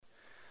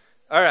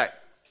All right.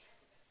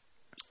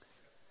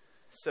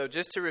 So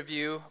just to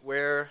review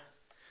where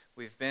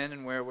we've been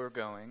and where we're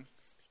going.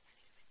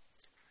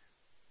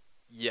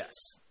 Yes,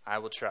 I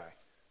will try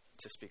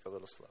to speak a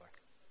little slower.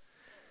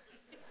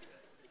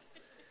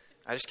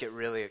 I just get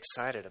really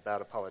excited about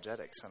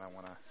apologetics and I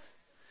want to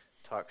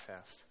talk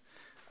fast.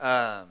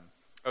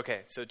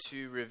 Okay, so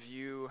to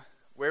review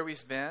where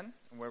we've been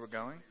and where we're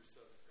going.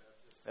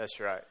 That's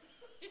right.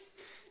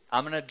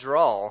 I'm going to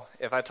drawl.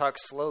 If I talk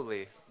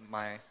slowly,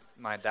 my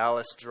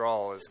Dallas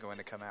drawl is going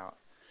to come out.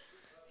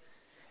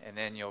 And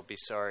then you'll be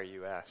sorry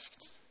you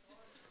asked.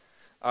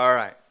 All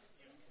right.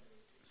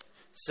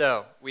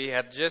 So, we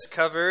have just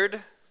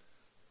covered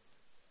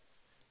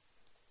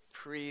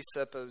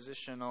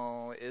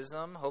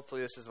presuppositionalism.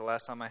 Hopefully this is the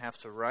last time I have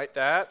to write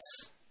that.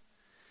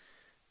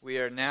 We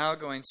are now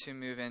going to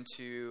move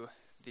into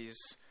these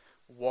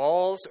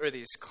walls or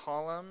these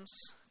columns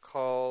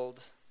called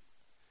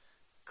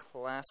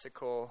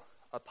classical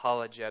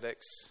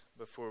apologetics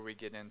before we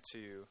get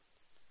into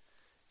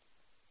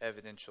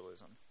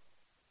evidentialism.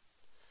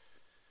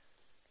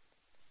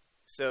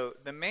 So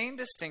the main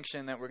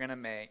distinction that we're going to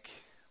make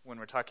when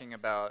we're talking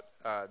about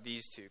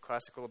these two,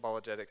 classical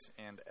apologetics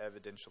and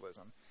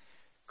evidentialism.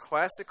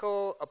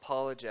 Classical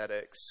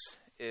apologetics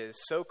is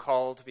so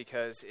called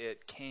because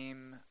it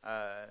came,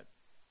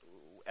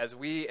 as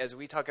we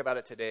talk about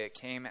it today, it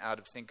came out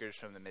of thinkers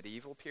from the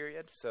medieval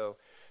period. So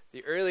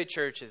the early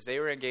churches, they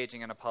were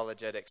engaging in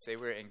apologetics. They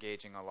were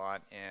engaging a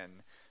lot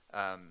in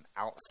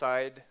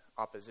outside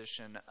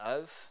opposition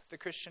of the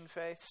Christian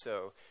faith.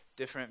 So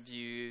different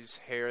views,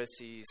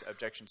 heresies,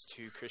 objections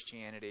to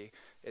Christianity.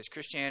 As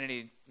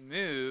Christianity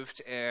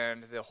moved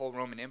and the whole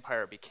Roman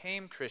Empire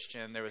became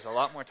Christian, there was a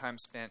lot more time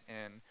spent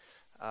in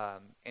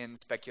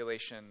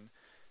speculation,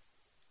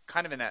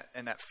 kind of in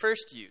that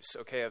first use,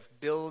 okay, of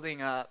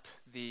building up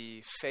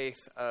the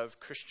faith of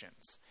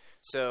Christians.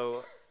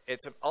 So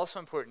it's also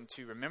important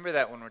to remember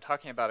that when we're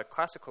talking about a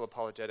classical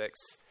apologetics,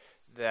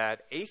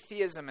 that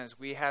atheism as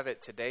we have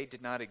it today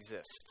did not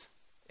exist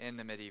in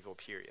the medieval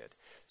period.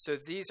 So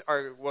these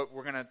are what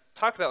we're going to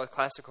talk about with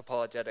classical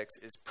apologetics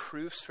is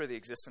proofs for the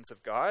existence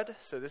of God.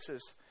 So this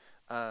is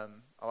a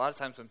lot of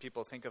times when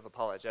people think of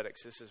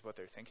apologetics, this is what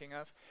they're thinking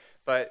of.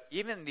 But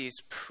even these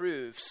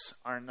proofs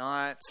are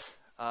not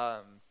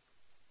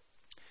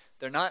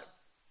they're not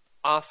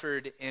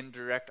offered in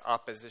direct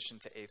opposition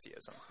to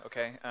atheism.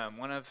 Okay,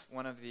 one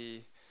of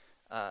the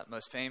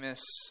most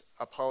famous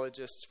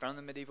apologists from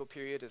the medieval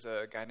period is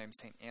a guy named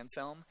St.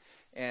 Anselm.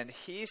 And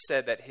he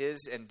said that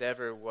his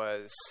endeavor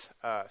was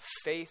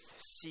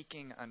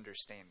faith-seeking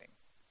understanding.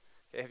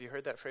 Okay, have you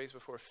heard that phrase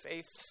before?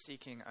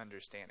 Faith-seeking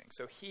understanding.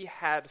 So he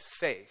had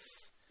faith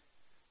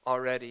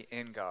already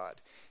in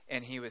God,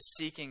 and he was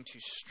seeking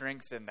to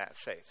strengthen that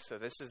faith. So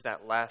this is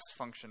that last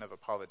function of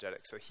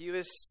apologetics. So he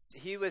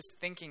was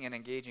thinking and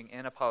engaging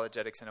in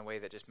apologetics in a way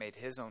that just made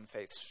his own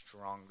faith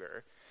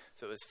stronger.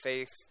 So it was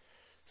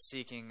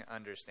faith-seeking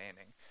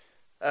understanding.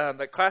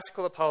 But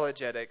classical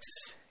apologetics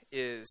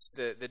is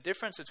the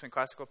difference between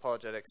classical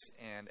apologetics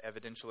and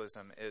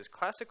evidentialism is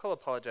classical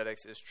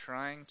apologetics is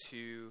trying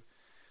to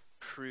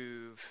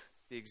prove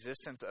the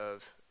existence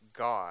of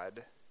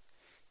God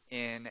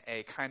in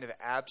a kind of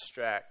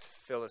abstract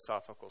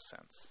philosophical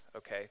sense.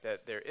 Okay,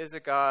 that there is a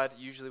God.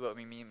 Usually what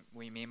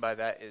we mean by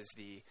that is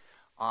the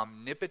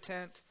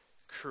omnipotent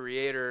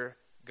creator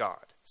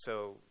God.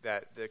 So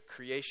that the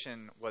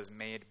creation was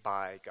made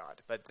by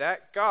God. But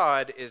that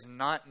God is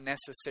not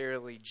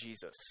necessarily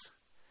Jesus.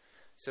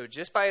 So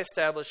just by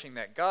establishing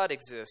that God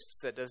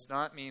exists, that does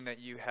not mean that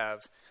you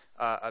have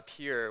up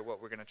here,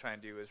 what we're going to try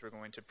and do is we're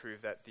going to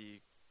prove that the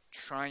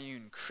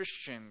triune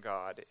Christian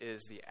God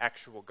is the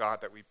actual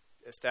God that we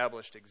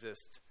established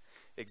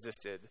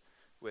existed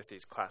with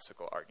these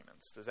classical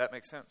arguments. Does that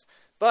make sense?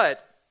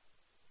 But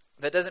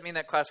that doesn't mean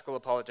that classical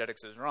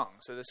apologetics is wrong.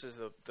 So this is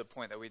the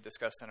point that we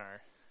discussed in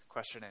our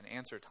question and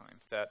answer time,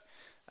 that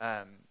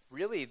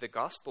really the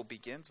gospel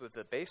begins with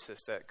the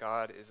basis that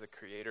God is the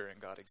creator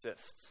and God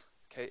exists.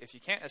 Okay, if you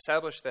can't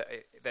establish that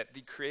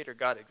the creator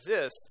God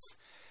exists,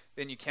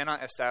 then you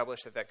cannot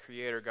establish that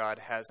creator God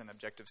has an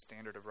objective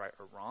standard of right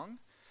or wrong,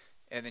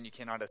 and then you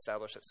cannot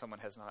establish that someone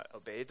has not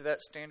obeyed that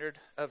standard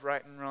of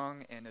right and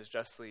wrong and is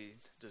justly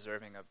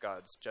deserving of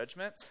God's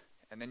judgment,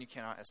 and then you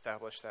cannot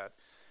establish that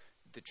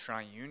the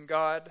triune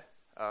God,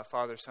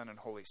 Father, Son, and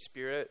Holy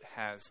Spirit,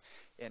 has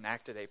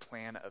enacted a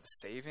plan of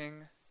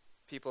saving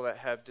people that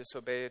have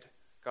disobeyed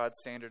God's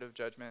standard of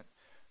judgment,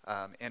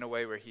 in a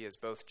way where he is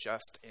both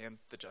just and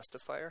the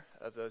justifier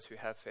of those who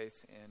have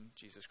faith in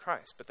Jesus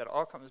Christ. But that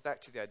all comes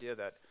back to the idea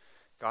that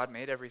God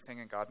made everything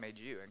and God made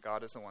you, and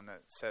God is the one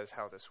that says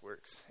how this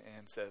works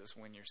and says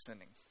when you're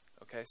sinning.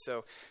 Okay,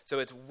 so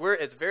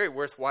it's very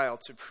worthwhile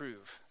to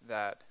prove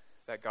that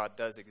God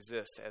does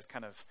exist as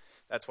kind of,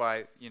 that's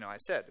why, I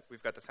said,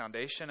 we've got the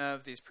foundation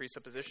of these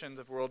presuppositions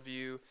of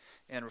worldview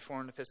and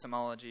Reformed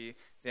epistemology,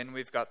 then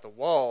we've got the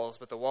walls,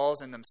 but the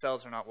walls in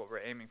themselves are not what we're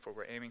aiming for.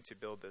 We're aiming to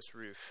build this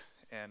roof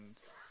and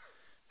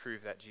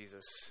prove that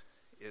Jesus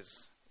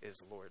is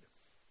Lord.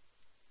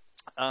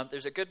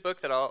 There's a good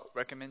book that I'll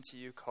recommend to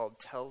you called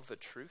Tell the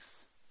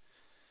Truth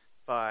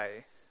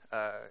by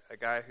a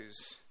guy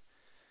whose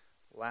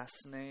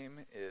last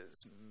name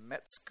is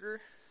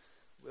Metzger,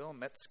 Will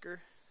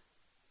Metzger.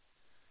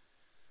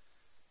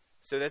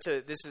 So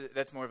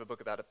that's more of a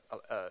book about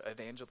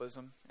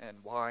evangelism and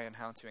why and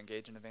how to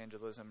engage in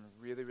evangelism.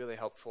 Really, really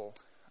helpful.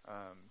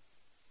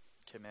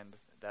 Commend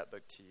that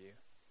book to you.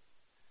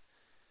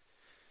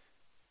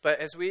 But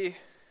as we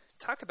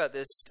talk about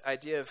this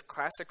idea of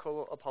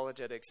classical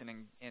apologetics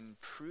and in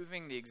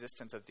proving the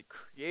existence of the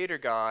Creator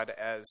God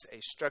as a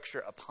structure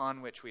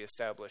upon which we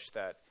establish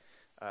that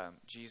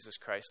Jesus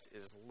Christ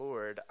is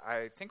Lord,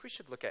 I think we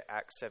should look at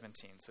Acts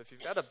 17. So if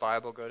you've got a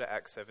Bible, go to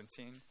Acts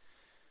 17.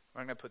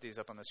 I'm going to put these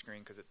up on the screen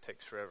because it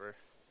takes forever,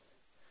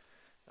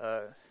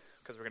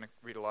 because we're going to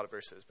read a lot of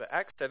verses. But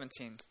Acts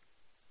 17,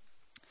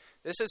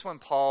 this is when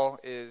Paul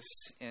is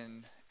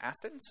in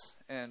Athens,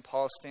 and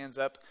Paul stands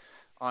up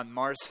on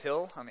Mars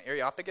Hill on the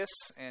Areopagus,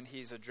 and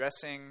he's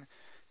addressing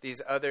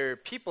these other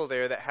people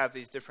there that have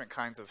these different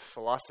kinds of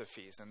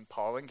philosophies, and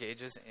Paul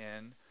engages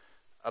in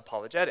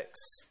apologetics.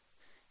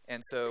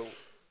 And so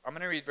I'm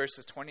going to read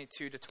verses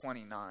 22 to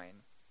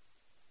 29.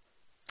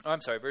 Oh,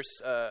 I'm sorry,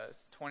 verse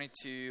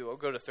 22, I'll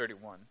go to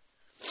 31.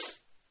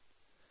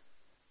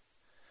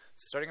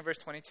 Starting in verse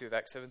 22 of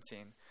Acts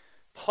 17,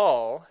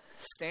 Paul,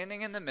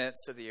 standing in the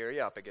midst of the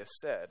Areopagus,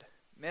 said,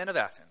 "Men of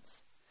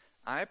Athens,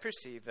 I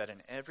perceive that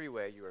in every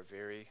way you are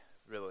very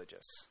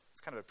religious."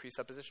 It's kind of a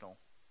presuppositional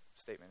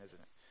statement, isn't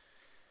it?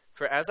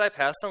 "For as I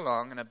passed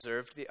along and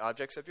observed the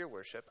objects of your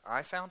worship,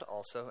 I found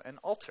also an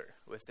altar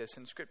with this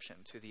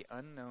inscription, to the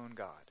unknown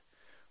God.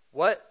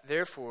 What,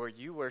 therefore,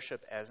 you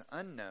worship as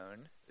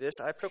unknown, this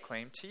I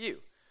proclaim to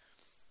you.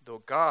 The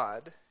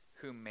God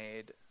who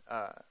made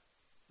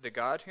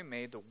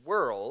the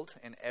world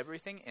and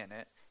everything in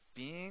it,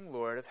 being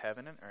Lord of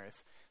heaven and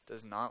earth,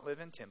 does not live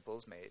in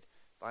temples made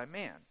by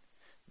man,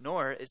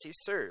 nor is he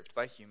served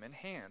by human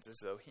hands as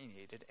though he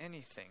needed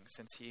anything,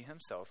 since he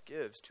himself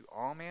gives to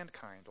all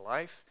mankind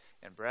life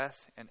and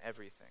breath and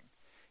everything.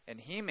 And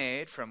he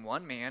made from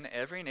one man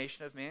every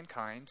nation of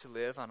mankind to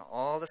live on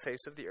all the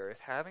face of the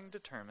earth, having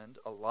determined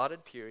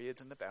allotted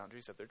periods in the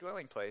boundaries of their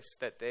dwelling place,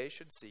 that they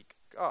should seek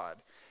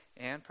God,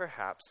 and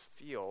perhaps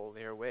feel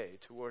their way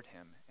toward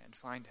him and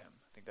find him."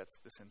 I think that's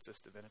the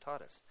Census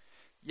Divinitatis.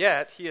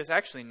 "Yet he is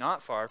actually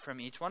not far from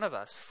each one of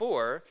us,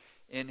 for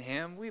in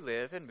him we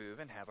live and move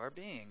and have our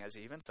being, as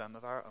even some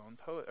of our own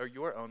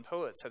your own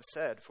poets have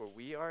said, for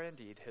we are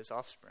indeed his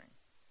offspring.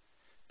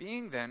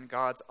 Being then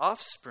God's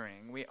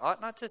offspring, we ought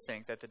not to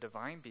think that the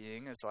divine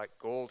being is like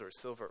gold or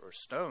silver or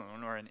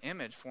stone, or an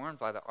image formed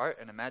by the art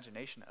and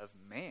imagination of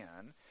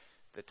man.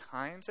 The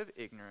times of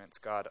ignorance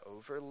God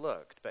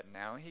overlooked, but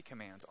now he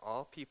commands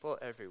all people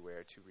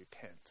everywhere to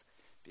repent,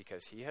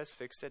 because he has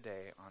fixed a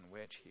day on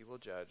which he will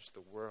judge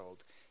the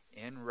world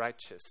in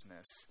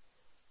righteousness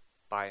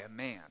by a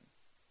man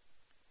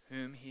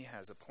whom he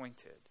has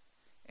appointed,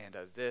 and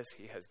of this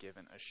he has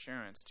given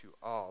assurance to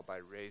all by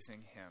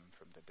raising him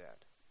from the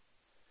dead."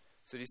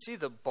 So do you see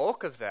the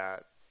bulk of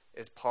that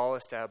is Paul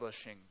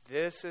establishing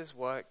this is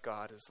what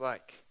God is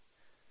like.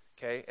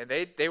 Okay? And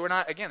they were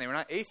not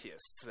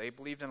atheists. They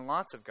believed in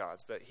lots of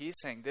gods, but he's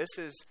saying this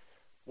is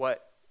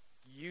what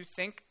you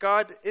think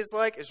God is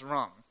like is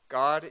wrong.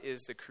 God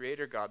is the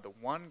creator God, the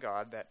one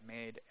God that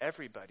made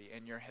everybody,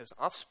 and you're his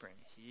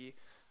offspring. He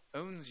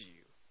owns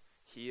you.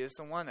 He is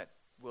the one that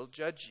will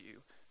judge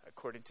you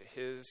according to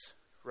his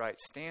right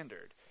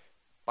standard.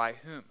 By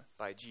whom?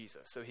 By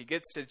Jesus. So he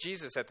gets to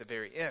Jesus at the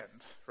very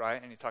end, right?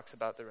 And he talks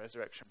about the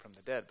resurrection from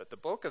the dead. But the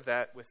bulk of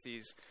that with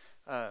these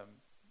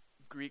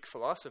Greek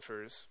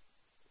philosophers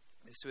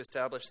is to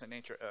establish the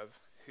nature of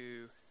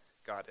who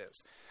God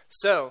is.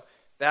 So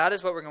that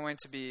is what we're going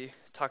to be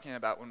talking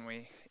about when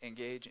we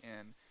engage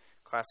in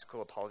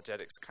classical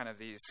apologetics, kind of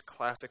these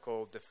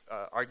classical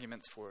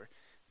arguments for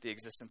the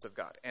existence of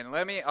God. And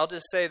I'll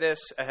just say this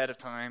ahead of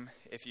time.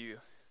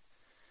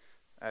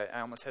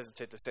 I almost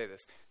hesitate to say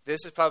this.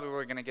 This is probably where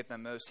we're going to get the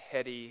most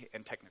heady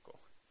and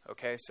technical.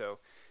 Okay, so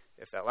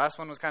if that last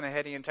one was kind of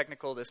heady and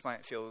technical, this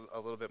might feel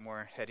a little bit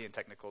more heady and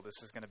technical.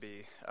 This is going to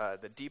be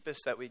the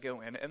deepest that we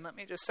go in. And let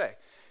me just say,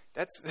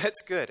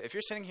 that's good. If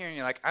you're sitting here and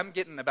you're like, I'm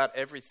getting about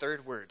every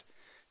third word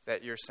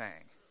that you're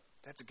saying,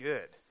 that's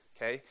good.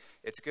 Okay,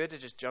 it's good to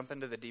just jump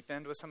into the deep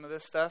end with some of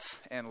this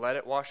stuff and let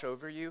it wash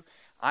over you.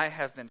 I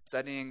have been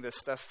studying this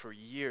stuff for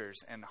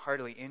years, and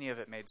hardly any of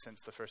it made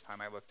sense the first time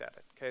I looked at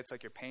it. Okay, it's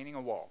like you're painting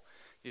a wall.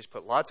 You just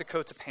put lots of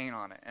coats of paint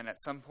on it, and at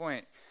some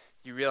point,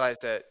 you realize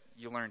that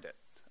you learned it.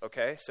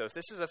 Okay, so if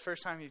this is the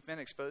first time you've been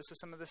exposed to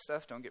some of this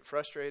stuff, don't get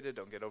frustrated,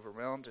 don't get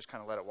overwhelmed. Just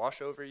kind of let it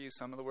wash over you.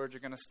 Some of the words are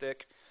going to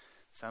stick,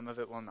 some of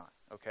it will not.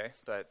 Okay,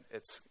 but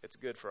it's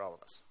good for all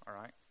of us. All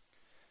right.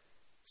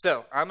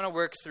 So I'm going to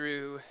work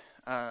through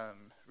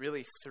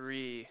really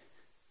three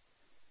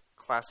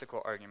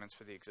classical arguments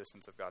for the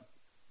existence of God.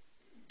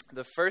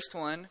 The first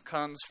one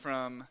comes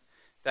from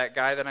that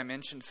guy that I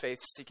mentioned,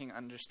 Faith-Seeking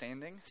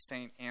Understanding,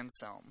 St.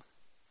 Anselm.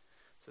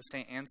 So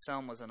St.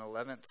 Anselm was an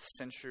 11th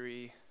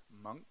century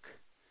monk,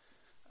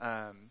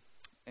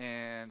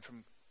 and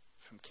from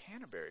from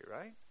Canterbury,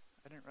 right?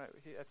 I didn't write.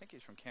 I think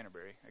he's from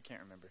Canterbury. I can't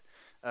remember.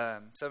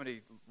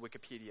 Somebody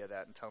Wikipedia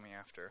that and tell me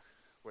after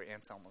where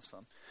Anselm was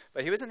from.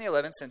 But he was in the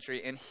 11th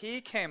century, and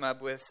he came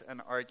up with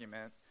an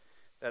argument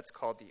that's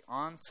called the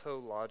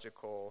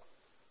ontological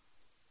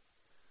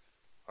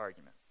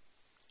argument.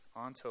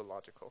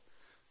 Ontological.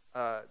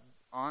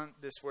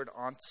 This word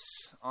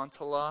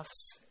ontolos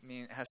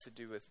has to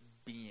do with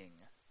being.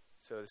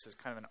 So this is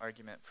kind of an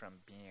argument from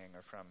being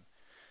or from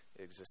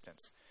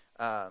existence.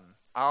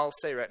 I'll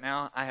say right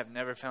now, I have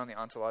never found the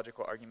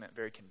ontological argument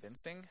very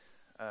convincing.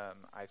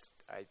 I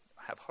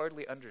have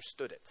hardly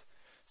understood it.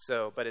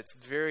 But it's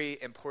very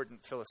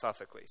important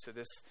philosophically. So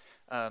this,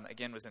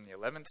 again, was in the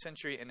 11th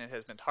century, and it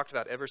has been talked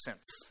about ever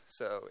since.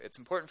 So it's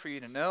important for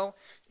you to know,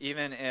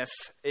 even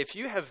if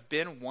you have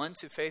been won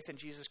to faith in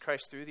Jesus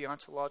Christ through the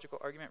ontological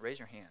argument, raise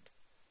your hand.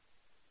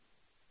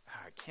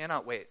 I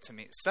cannot wait to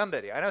meet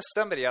somebody. I know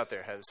somebody out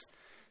there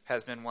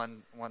has been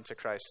won to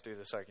Christ through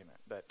this argument.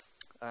 But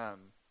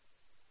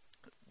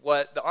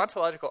what the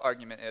ontological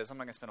argument is, I'm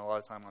not going to spend a lot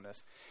of time on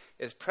this,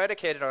 is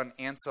predicated on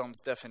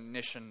Anselm's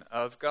definition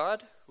of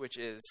God, which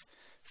is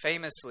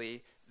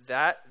famously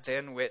that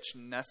than which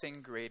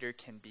nothing greater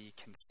can be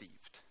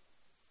conceived.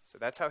 So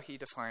that's how he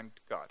defined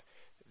God.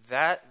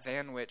 That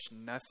than which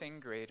nothing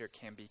greater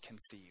can be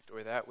conceived,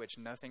 or that which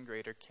nothing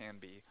greater can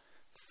be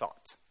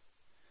thought.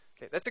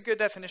 Okay, that's a good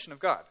definition of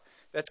God.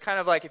 That's kind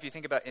of like if you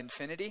think about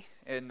infinity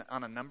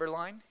on a number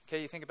line. Okay,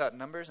 you think about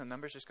numbers, and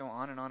numbers just go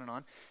on and on and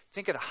on.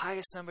 Think of the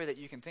highest number that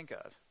you can think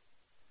of,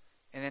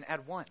 and then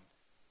add 1,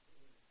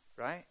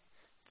 right?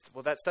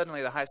 Well, that's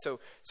suddenly the highest. So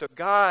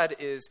God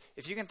is,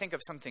 if you can think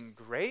of something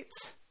great,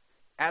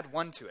 add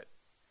 1 to it,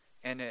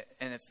 and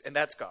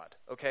that's God.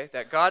 Okay,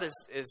 that God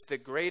is the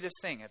greatest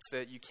thing. It's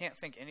that you can't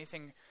think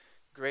anything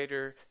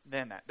greater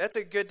than that. That's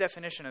a good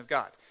definition of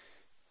God.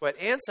 What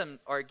Anselm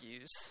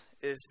argues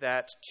is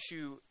that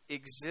to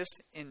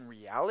exist in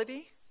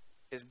reality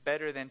is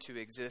better than to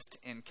exist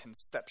in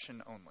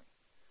conception only.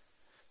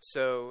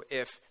 So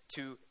if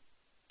to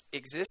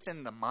exist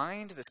in the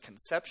mind, this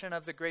conception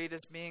of the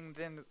greatest being,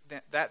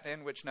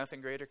 than which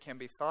nothing greater can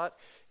be thought,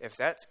 if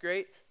that's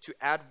great, to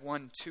add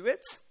 1 to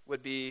it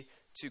would be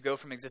to go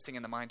from existing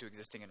in the mind to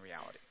existing in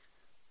reality.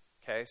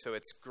 Okay, so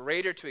it's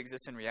greater to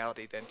exist in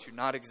reality than to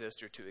not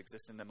exist or to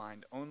exist in the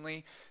mind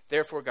only.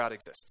 Therefore, God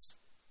exists.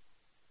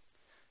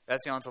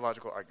 That's the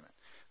ontological argument.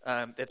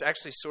 It's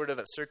actually sort of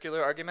a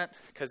circular argument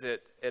because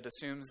it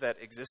assumes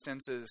that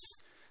existence is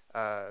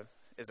a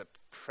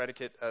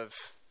predicate of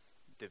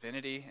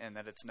divinity and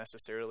that it's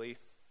necessarily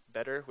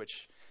better,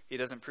 which he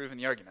doesn't prove in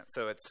the argument.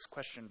 So it's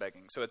question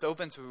begging. So it's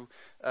open to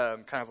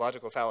kind of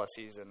logical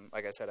fallacies, and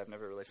like I said, I've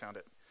never really found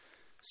it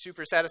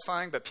super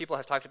satisfying, but people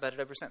have talked about it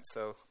ever since.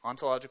 So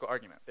ontological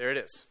argument, there it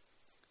is.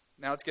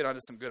 Now let's get on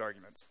to some good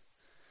arguments.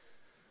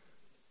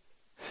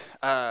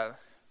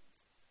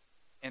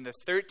 In the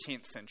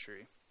 13th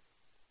century,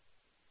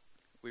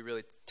 we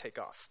really take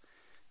off.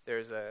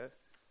 There's a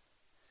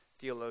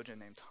theologian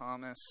named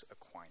Thomas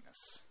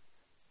Aquinas.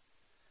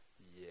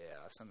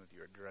 Yeah, some of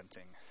you are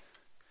grunting.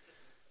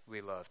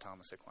 We love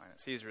Thomas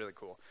Aquinas. He's really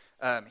cool.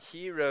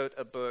 He wrote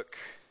a book.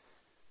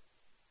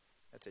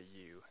 That's a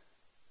U.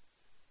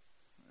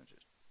 I'll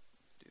just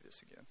do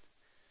this again.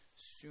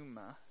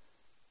 Summa.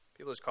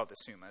 People just call it the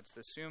Summa. It's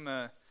the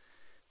Summa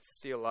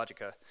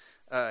Theologica.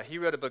 He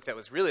wrote a book that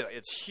was really,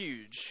 it's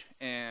huge,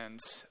 and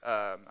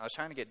I was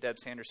trying to get Deb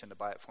Sanderson to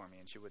buy it for me,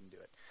 and she wouldn't do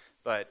it.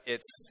 But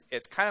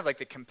it's kind of like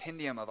the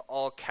compendium of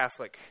all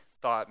Catholic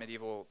thought,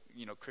 medieval,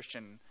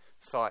 Christian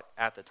thought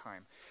at the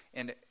time.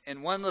 And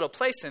in one little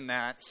place in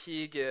that,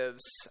 he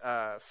gives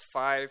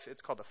 5.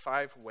 It's called the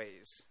 5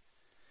 ways.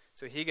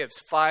 So he gives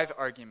 5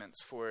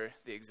 arguments for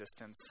the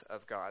existence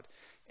of God,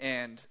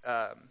 and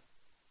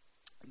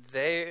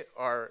they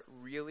are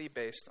really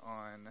based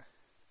on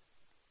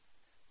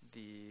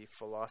the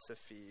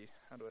philosophy,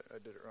 I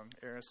did it wrong,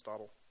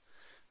 Aristotle.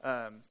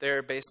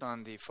 They're based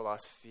on the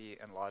philosophy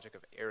and logic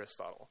of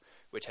Aristotle,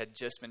 which had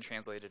just been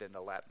translated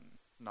into Latin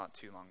not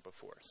too long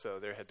before. So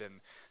there had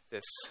been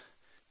this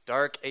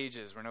dark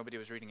ages where nobody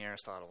was reading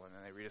Aristotle, and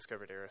then they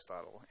rediscovered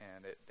Aristotle,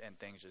 and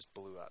things just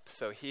blew up.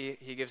 So he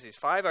gives these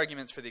 5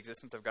 arguments for the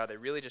existence of God. They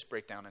really just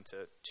break down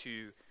into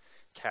 2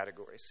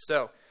 categories.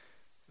 So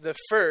the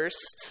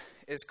first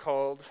is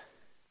called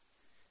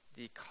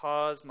the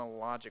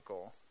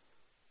cosmological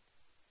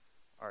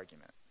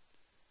argument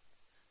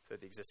for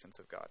the existence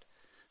of God.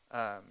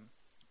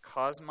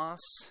 Cosmos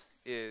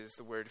is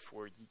the word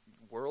for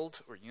world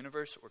or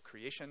universe or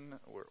creation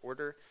or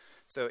order.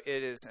 So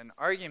it is an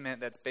argument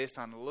that's based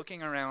on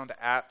looking around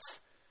at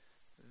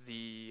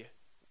the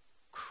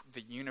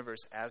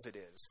universe as it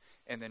is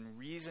and then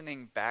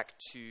reasoning back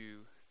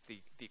to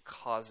the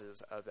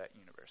causes of that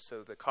universe.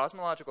 So the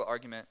cosmological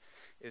argument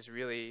is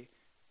really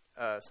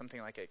something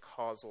like a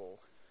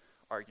causal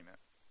argument.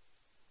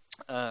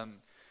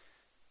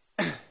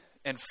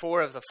 And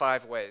 4 of the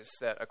 5 ways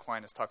that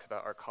Aquinas talked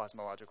about are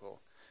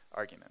cosmological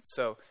arguments.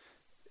 So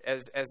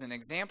as an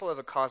example of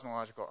a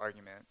cosmological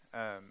argument,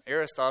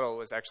 Aristotle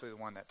was actually the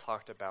one that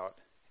talked about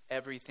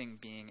everything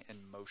being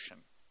in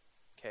motion.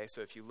 Okay,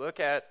 so if you look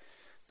at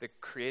the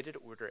created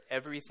order,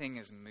 everything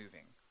is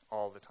moving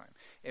all the time.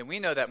 And we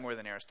know that more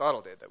than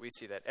Aristotle did, that we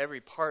see that every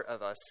part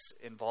of us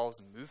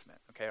involves movement.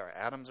 Okay, our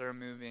atoms are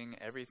moving,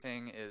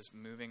 everything is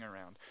moving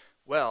around.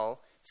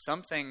 Well,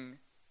 something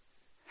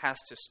has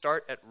to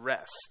start at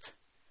rest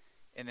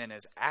and then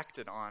is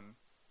acted on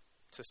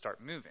to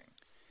start moving.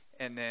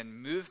 And then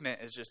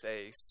movement is just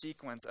a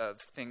sequence of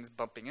things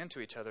bumping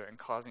into each other and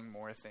causing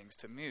more things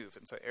to move.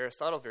 And so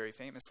Aristotle very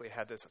famously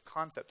had this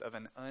concept of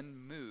an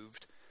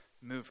unmoved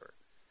mover.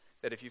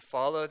 That if you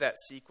follow that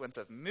sequence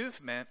of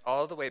movement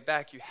all the way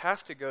back, you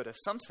have to go to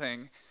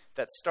something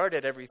that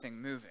started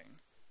everything moving.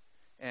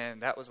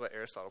 And that was what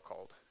Aristotle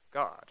called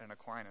God. And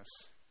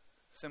Aquinas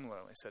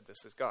similarly said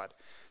this is God.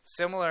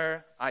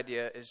 Similar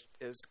idea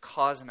is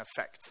cause and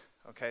effect.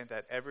 Okay,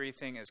 that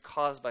everything is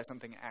caused by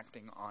something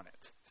acting on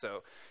it.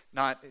 So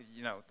not,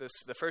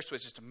 the first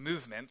was just a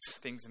movement,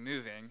 things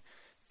moving.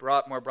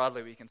 More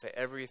broadly, we can say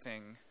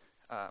everything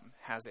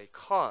has a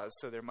cause,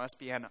 so there must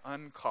be an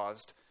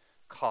uncaused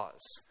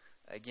cause.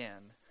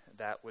 Again,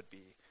 that would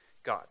be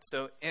God.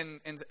 So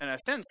in a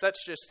sense,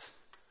 that's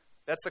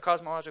the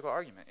cosmological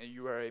argument.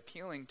 You are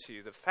appealing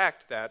to the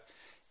fact that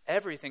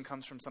everything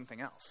comes from something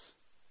else.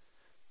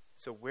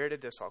 So where did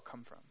this all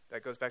come from?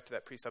 That goes back to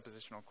that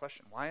presuppositional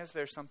question. Why is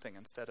there something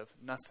instead of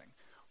nothing?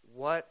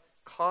 What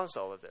caused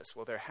all of this?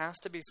 Well, there has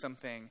to be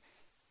something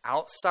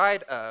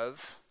outside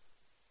of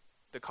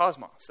the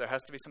cosmos. There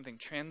has to be something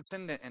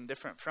transcendent and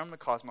different from the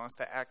cosmos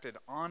that acted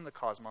on the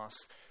cosmos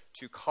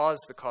to cause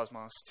the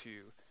cosmos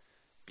to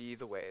be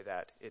the way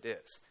that it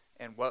is.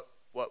 And what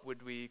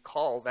would we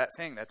call that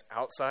thing that's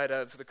outside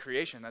of the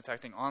creation, that's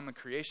acting on the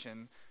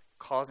creation,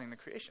 causing the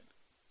creation?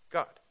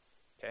 God.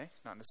 Okay,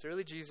 not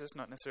necessarily Jesus,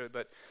 not necessarily,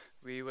 but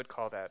we would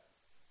call that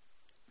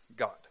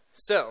God.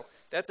 So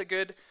that's a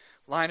good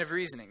line of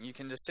reasoning. You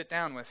can just sit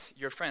down with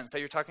your friends. Say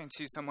you're talking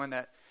to someone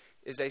that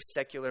is a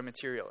secular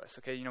materialist.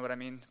 Okay, you know what I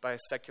mean by a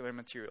secular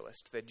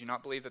materialist? They do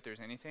not believe that there's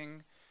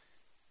anything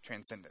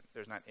transcendent.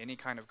 There's not any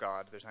kind of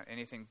God. There's not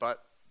anything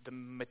but the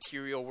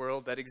material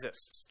world that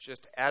exists.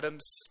 Just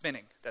atoms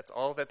spinning. That's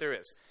all that there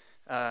is.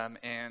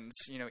 And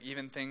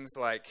even things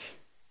like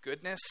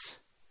goodness,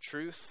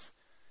 truth,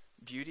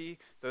 beauty,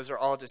 those are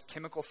all just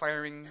chemical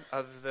firing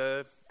of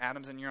the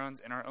atoms and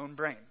neurons in our own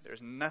brain. There's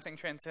nothing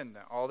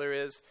transcendent. All there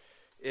is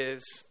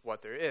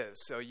what there is.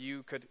 So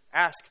you could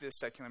ask this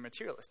secular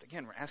materialist.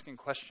 Again, we're asking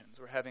questions.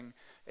 We're having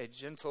a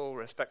gentle,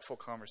 respectful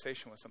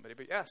conversation with somebody.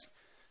 But you ask,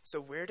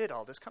 so where did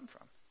all this come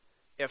from?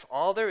 If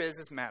all there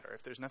is matter,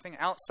 if there's nothing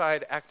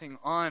outside acting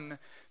on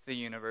the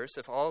universe,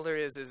 if all there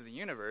is the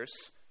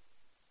universe,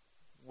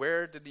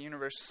 where did the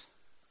universe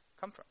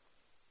come from?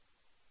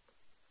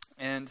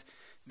 And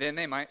then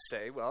they might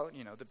say, well,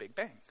 the Big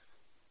Bang.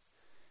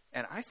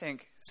 And I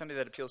think somebody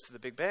that appeals to the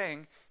Big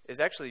Bang is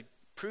actually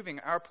proving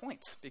our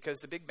point, because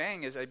the Big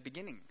Bang is a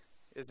beginning,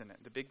 isn't it?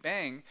 The Big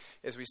Bang,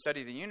 as we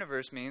study the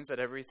universe, means that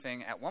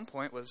everything at one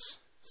point was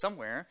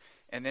somewhere,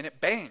 and then it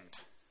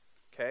banged.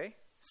 Okay?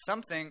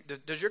 Something,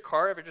 does your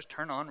car ever just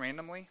turn on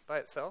randomly by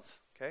itself?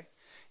 Okay?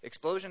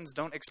 Explosions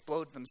don't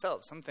explode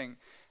themselves. Something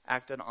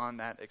acted on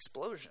that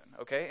explosion.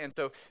 Okay? And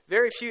so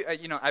very few,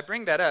 I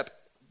bring that up.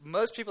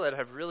 Most people that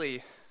have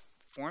really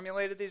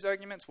formulated these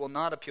arguments will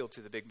not appeal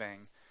to the Big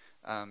Bang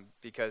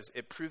because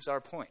it proves our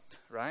point,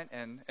 right?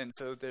 And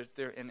so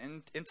they're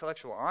in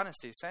intellectual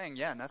honesty saying,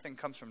 yeah, nothing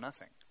comes from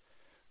nothing,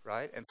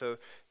 right? And so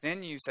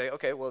then you say,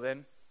 okay, well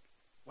then,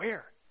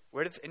 where?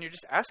 And you're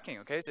just asking,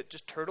 okay, is it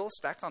just turtles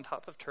stacked on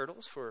top of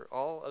turtles for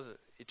all of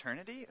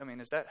eternity? I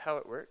mean, is that how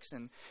it works?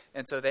 And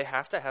so they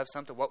have to have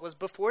something. What was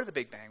before the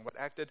Big Bang? What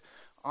acted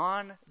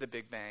on the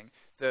Big Bang?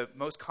 The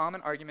most common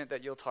argument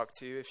that you'll talk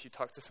to, if you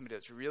talk to somebody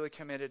that's really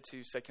committed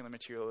to secular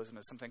materialism,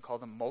 is something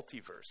called the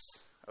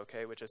multiverse,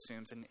 okay, which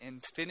assumes an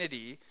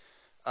infinity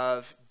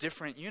of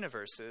different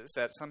universes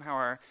that somehow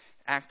are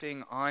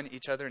acting on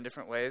each other in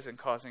different ways and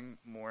causing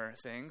more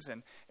things.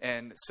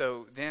 And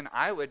so then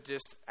I would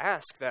just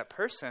ask that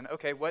person,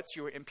 okay, what's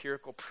your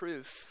empirical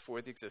proof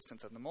for the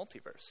existence of the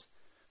multiverse?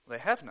 Well,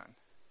 they have none.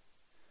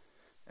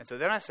 And so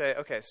then I say,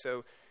 okay,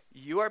 so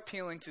you are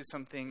appealing to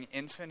something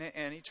infinite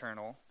and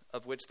eternal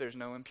of which there's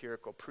no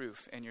empirical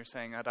proof, and you're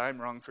saying that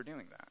I'm wrong for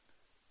doing that.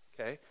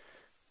 Okay?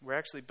 We're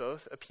actually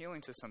both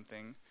appealing to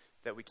something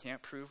that we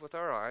can't prove with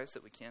our eyes,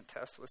 that we can't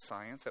test with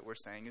science, that we're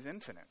saying is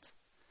infinite.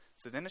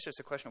 So then it's just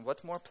a question of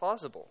what's more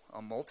plausible,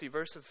 a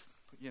multiverse of,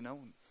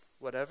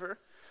 whatever,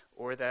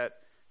 or that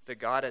the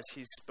God as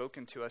he's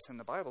spoken to us in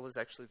the Bible is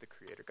actually the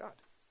creator God.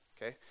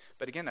 Okay?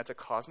 But again, that's a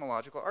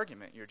cosmological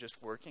argument. You're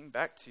just working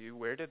back to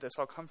where did this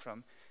all come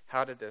from?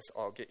 How did this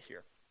all get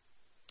here?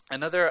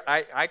 Another,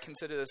 I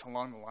consider this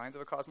along the lines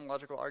of a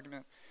cosmological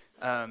argument,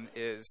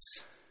 is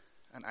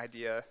an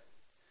idea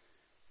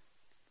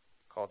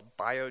called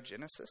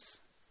biogenesis.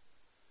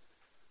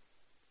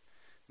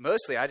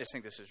 Mostly, I just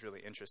think this is really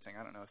interesting.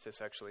 I don't know if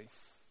this actually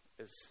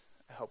is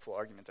a helpful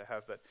argument to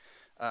have, but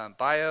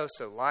bio,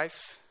 so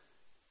life,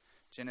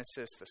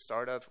 Genesis, the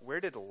start of, where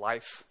did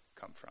life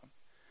come from?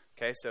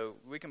 Okay, so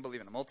we can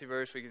believe in a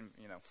multiverse, we can,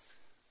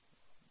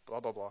 blah,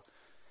 blah, blah.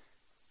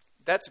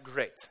 That's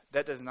great.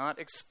 That does not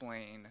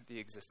explain the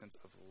existence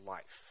of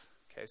life.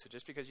 Okay, so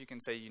just because you can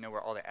say you know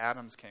where all the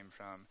atoms came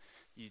from,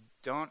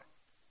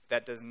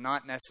 that does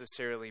not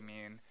necessarily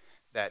mean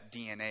that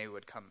DNA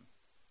would come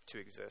to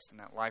exist and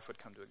that life would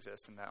come to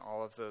exist and that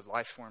all of the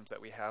life forms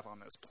that we have on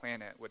this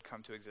planet would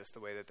come to exist the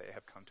way that they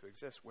have come to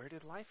exist. Where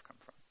did life come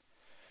from?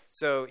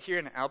 So here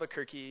in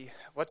Albuquerque,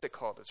 what's it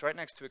called? It's right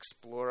next to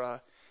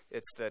Explora.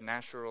 It's the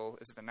Natural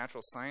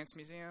Science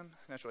Museum,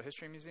 Natural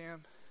History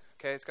Museum.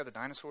 Okay, it's got the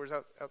dinosaurs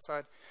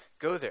outside.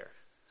 Go there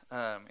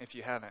if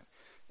you haven't.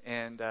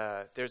 And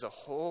there's a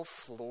whole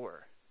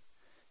floor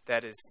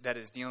that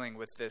is dealing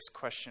with this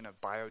question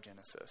of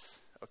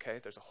biogenesis. Okay,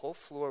 there's a whole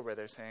floor where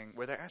they're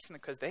asking,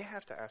 because they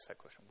have to ask that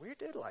question, where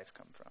did life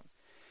come from?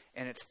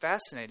 And it's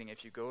fascinating.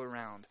 If you go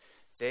around,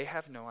 they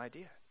have no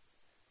idea.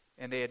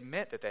 And they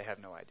admit that they have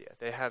no idea.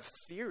 They have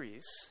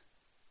theories,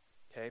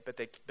 okay, but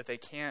they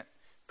can't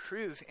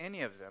prove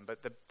any of them.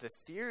 But the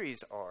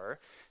theories are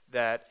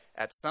that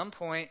at some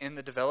point in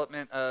the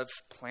development of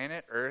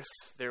planet Earth,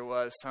 there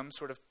was some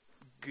sort of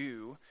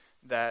goo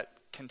that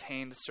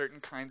contained certain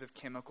kinds of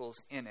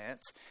chemicals in it,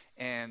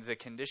 and the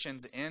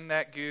conditions in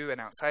that goo and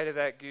outside of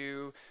that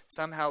goo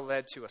somehow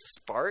led to a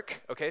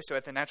spark. Okay, so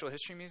at the Natural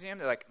History Museum,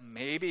 they're like,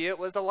 maybe it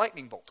was a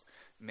lightning bolt.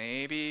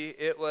 Maybe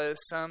it was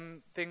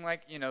something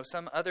like,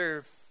 some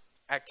other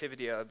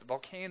activity, a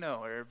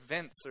volcano or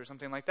vents or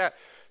something like that.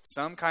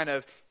 Some kind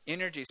of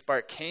energy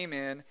spark came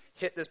in,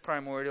 hit this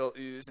primordial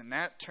ooze, and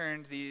that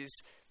turned these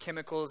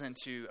chemicals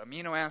into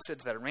amino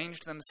acids that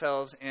arranged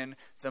themselves in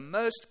the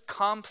most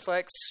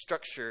complex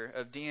structure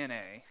of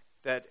DNA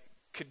that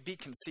could be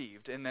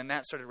conceived. And then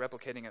that started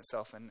replicating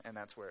itself, and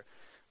that's where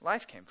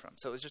life came from.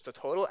 So it was just a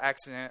total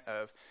accident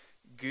of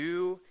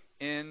goo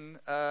in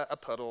a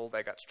puddle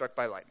that got struck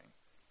by lightning.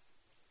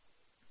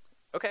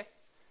 Okay.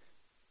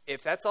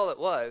 If that's all it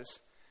was,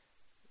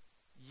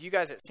 you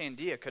guys at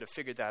Sandia could have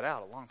figured that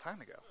out a long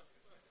time ago,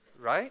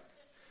 right?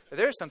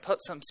 There's some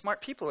smart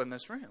people in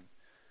this room.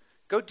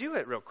 Go do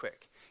it real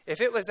quick.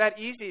 If it was that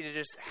easy to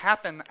just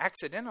happen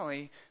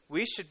accidentally,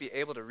 we should be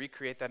able to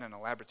recreate that in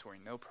a laboratory,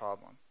 no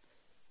problem.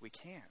 We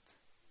can't.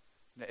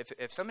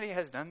 If somebody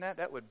has done that,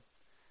 that would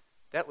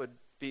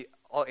be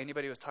all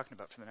anybody was talking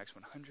about for the next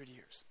 100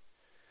 years.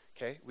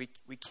 Okay, we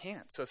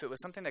can't. So if it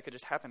was something that could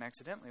just happen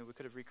accidentally, we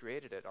could have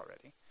recreated it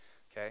already.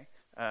 Okay,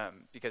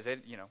 because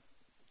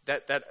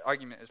that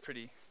argument is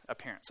pretty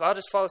apparent. So I'll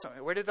just follow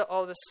something. Where did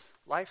all this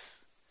life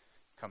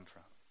come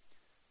from?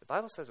 The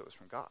Bible says it was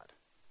from God.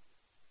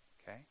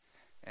 Okay,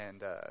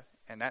 and that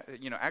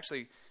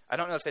actually, I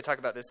don't know if they talk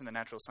about this in the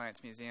Natural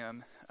Science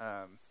Museum.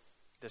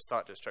 This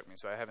thought just struck me,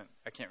 so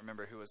I can't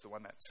remember who was the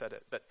one that said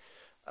it, but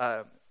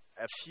a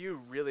few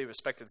really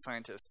respected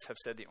scientists have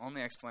said the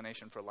only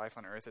explanation for life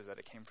on Earth is that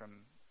it came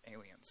from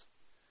aliens,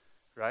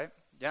 right?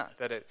 Yeah,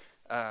 that it,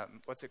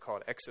 what's it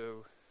called?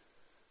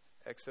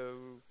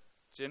 Exogenesis.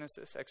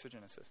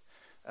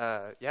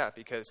 Yeah,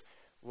 because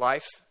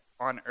life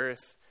on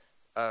Earth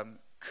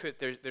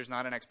there's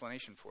not an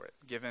explanation for it,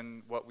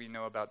 given what we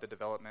know about the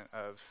development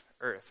of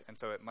Earth, and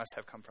so it must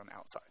have come from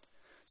outside.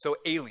 So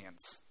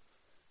aliens,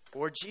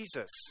 or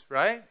Jesus,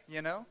 right?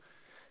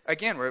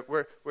 Again,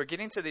 we're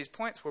getting to these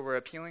points where we're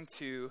appealing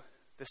to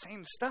the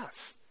same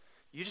stuff.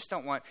 You just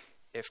don't want,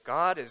 if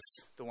God is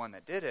the one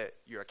that did it,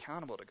 you're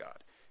accountable to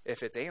God.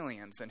 If it's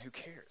aliens, then who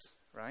cares,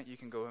 right? You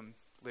can go and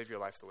live your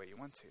life the way you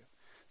want to.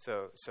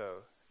 So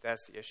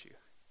that's the issue.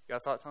 You got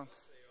a thought, Tom?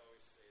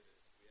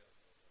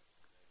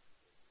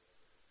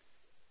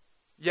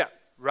 Yeah,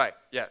 right.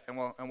 Yeah,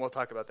 and we'll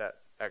talk about that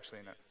actually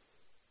in a.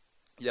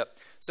 Yep.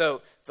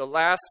 So the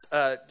last,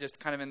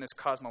 just kind of in this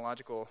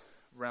cosmological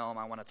realm,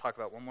 I want to talk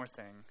about one more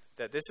thing.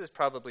 That this is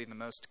probably the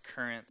most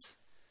current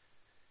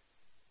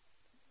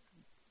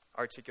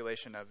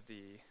articulation of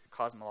the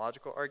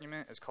cosmological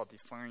argument. Is called the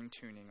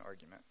fine-tuning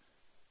argument.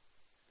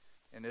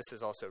 And this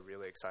is also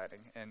really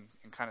exciting and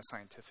kind of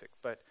scientific.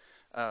 But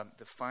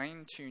the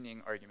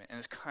fine-tuning argument, and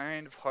it's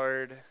kind of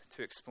hard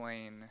to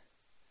explain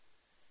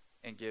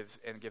and give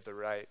the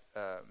right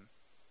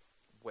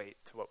weight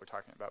to what we're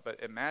talking about. But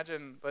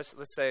imagine, let's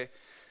say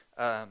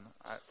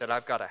that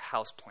I've got a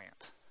house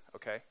plant,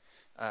 okay?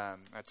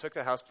 I took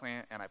the house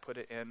plant and I put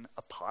it in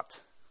a pot.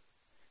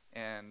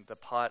 And the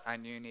pot I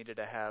knew needed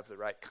to have the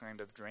right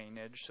kind of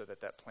drainage so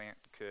that plant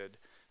could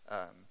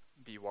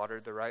be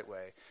watered the right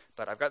way.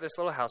 But I've got this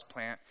little house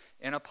plant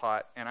in a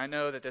pot, and I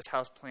know that this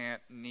house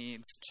plant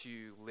needs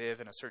to live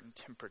in a certain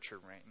temperature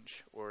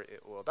range or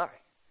it will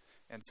die.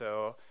 And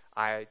so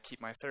I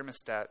keep my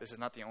thermostat. This is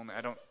not the only, I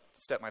don't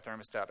set my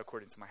thermostat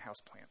according to my house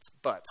plants,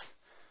 but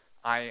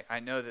I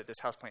know that this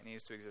houseplant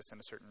needs to exist in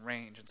a certain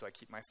range, and so I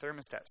keep my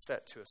thermostat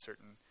set to a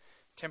certain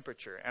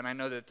temperature. And I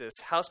know that this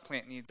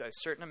houseplant needs a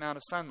certain amount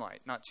of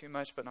sunlight, not too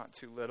much, but not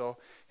too little.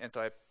 And so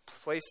I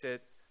place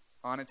it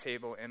on a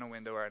table in a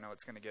window where I know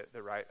it's going to get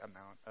the right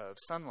amount of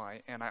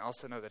sunlight. And I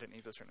also know that it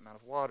needs a certain amount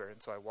of water,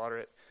 and so I water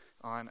it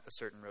on a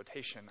certain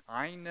rotation.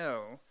 I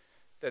know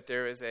that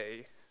there is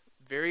a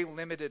very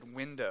limited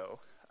window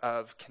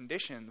of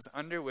conditions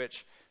under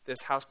which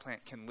this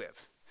houseplant can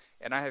live.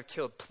 And I have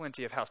killed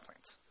plenty of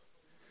houseplants.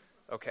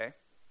 Okay?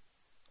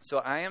 So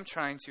I am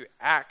trying to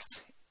act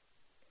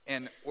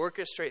and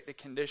orchestrate the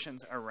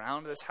conditions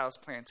around this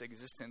houseplant's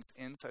existence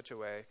in such a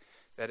way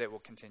that it will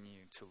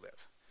continue to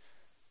live.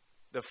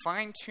 The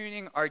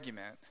fine-tuning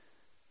argument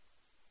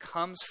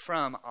comes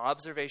from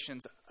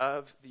observations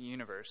of the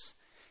universe.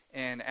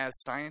 And as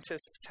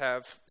scientists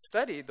have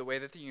studied the way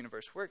that the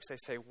universe works, they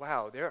say,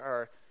 wow, there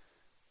are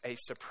a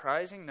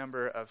surprising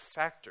number of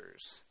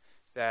factors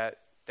that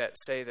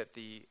say that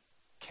the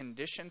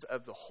conditions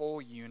of the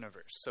whole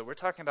universe. So we're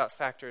talking about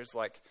factors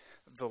like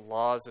the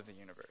laws of the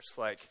universe,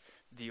 like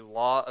the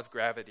law of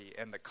gravity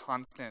and the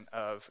constant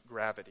of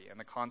gravity and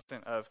the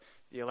constant of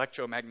the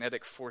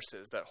electromagnetic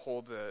forces that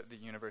hold the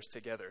universe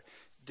together.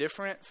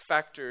 Different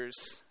factors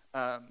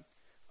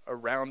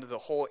around the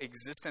whole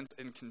existence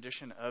and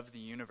condition of the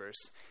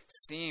universe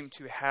seem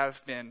to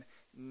have been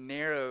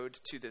narrowed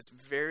to this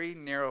very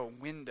narrow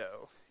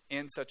window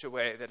in such a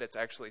way that it's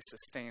actually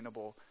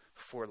sustainable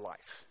for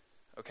life.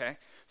 Okay?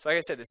 So like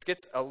I said, this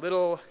gets a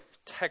little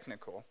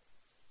technical.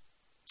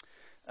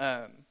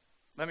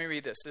 Let me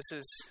read this. This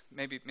is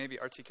maybe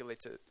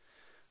articulates it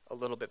a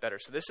little bit better.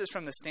 So this is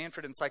from the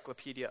Stanford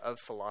Encyclopedia of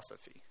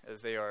Philosophy,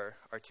 as they are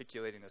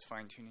articulating this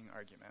fine-tuning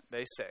argument.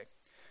 They say,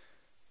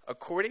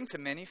 according to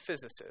many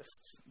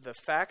physicists, the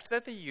fact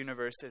that the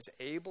universe is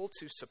able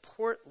to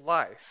support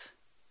life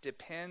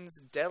depends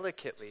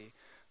delicately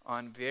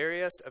on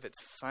various of its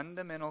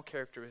fundamental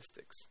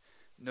characteristics,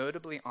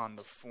 notably on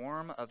the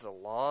form of the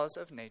laws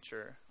of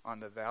nature, on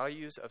the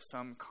values of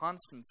some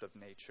constants of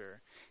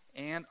nature,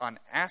 and on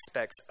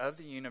aspects of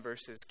the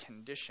universe's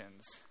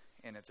conditions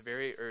in its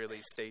very early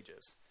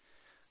stages.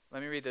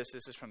 Let me read this.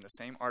 This is from the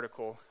same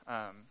article.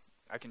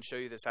 I can show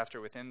you this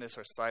after. Within this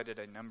are cited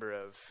a number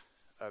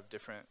of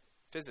different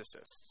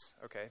physicists,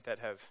 okay, that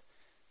have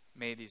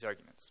made these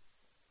arguments.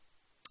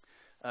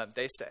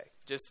 They say,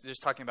 just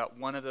talking about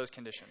one of those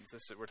conditions,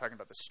 we're talking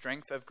about the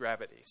strength of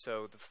gravity.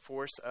 So the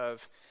force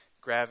of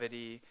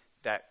gravity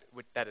that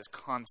is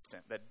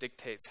constant, that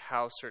dictates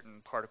how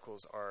certain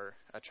particles are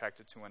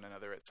attracted to one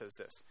another. It says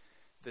this: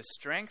 the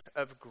strength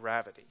of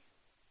gravity,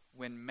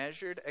 when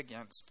measured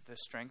against the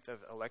strength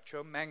of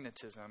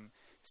electromagnetism,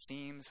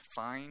 seems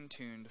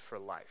fine-tuned for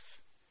life.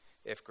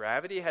 If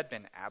gravity had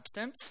been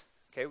absent,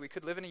 okay, we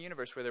could live in a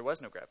universe where there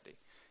was no gravity.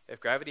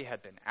 If gravity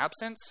had been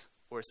absent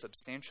or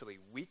substantially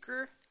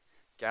weaker,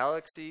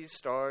 galaxies,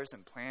 stars,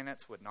 and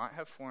planets would not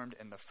have formed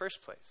in the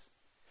first place.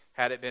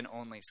 Had it been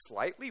only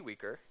slightly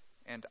weaker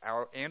and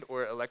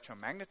or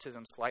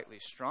electromagnetism slightly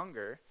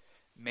stronger,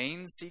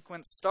 main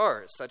sequence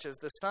stars such as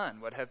the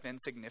sun would have been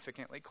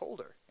significantly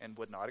colder and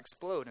would not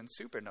explode in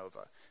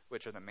supernova,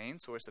 which are the main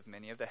source of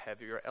many of the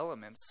heavier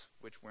elements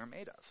which we're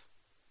made of.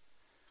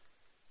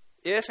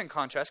 If, in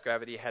contrast,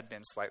 gravity had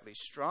been slightly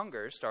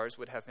stronger, stars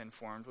would have been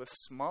formed with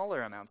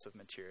smaller amounts of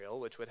material,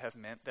 which would have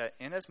meant that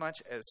inasmuch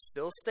as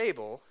still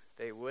stable,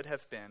 they would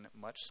have been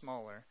much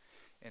smaller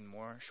and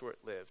more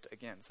short-lived.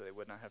 Again, so they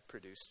would not have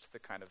produced the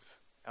kind of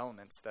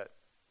elements that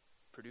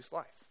produce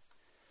life.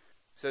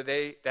 So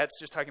that's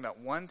just talking about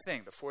one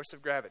thing, the force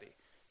of gravity.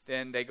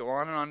 Then they go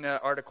on and on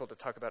the article to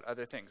talk about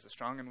other things, the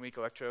strong and weak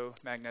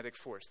electromagnetic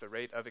force, the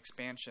rate of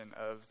expansion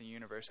of the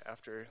universe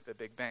after the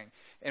Big Bang.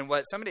 And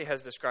what somebody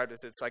has described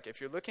is, it's like if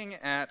you're looking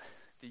at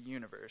the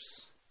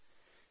universe,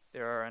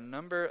 there are a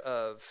number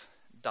of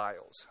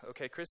dials.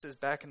 Okay, Chris is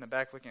back in the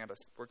back looking at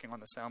us, working on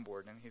the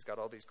soundboard, and he's got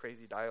all these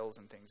crazy dials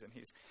and things, and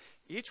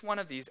each one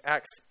of these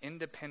acts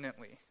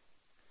independently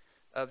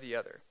of the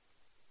other.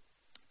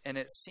 And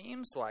it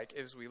seems like,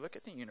 as we look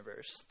at the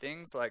universe,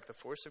 things like the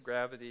force of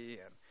gravity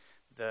and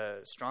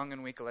the strong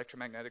and weak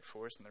electromagnetic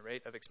force and the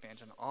rate of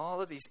expansion, all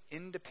of these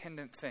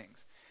independent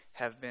things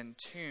have been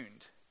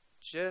tuned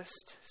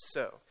just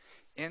so,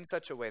 in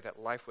such a way that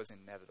life was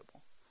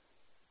inevitable.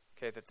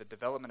 Okay, that the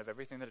development of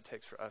everything that it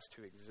takes for us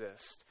to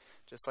exist,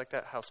 just like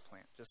that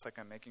houseplant, just like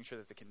I'm making sure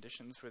that the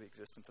conditions for the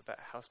existence of that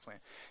houseplant.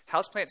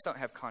 Houseplants don't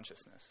have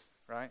consciousness,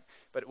 right?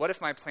 But what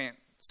if my plant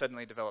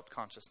suddenly developed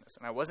consciousness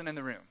and I wasn't in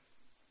the room?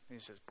 And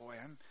he says, boy,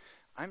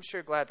 I'm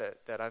sure glad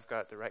that I've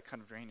got the right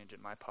kind of drainage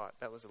in my pot.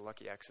 That was a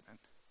lucky accident.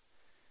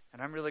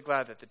 And I'm really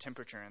glad that the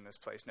temperature in this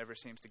place never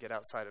seems to get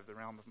outside of the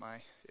realm of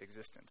my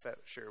existence. That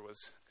sure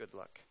was good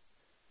luck.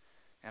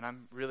 And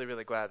I'm really,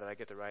 really glad that I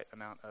get the right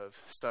amount of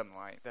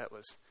sunlight. That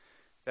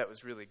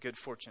was really good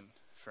fortune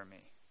for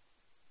me.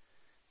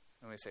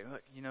 And we say,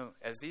 look,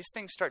 as these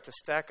things start to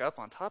stack up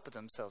on top of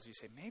themselves, you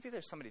say, maybe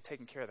there's somebody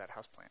taking care of that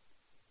houseplant.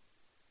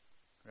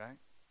 Right?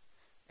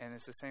 And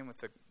it's the same with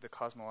the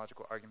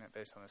cosmological argument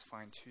based on this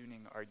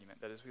fine-tuning argument,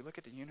 that as we look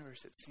at the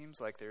universe, it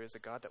seems like there is a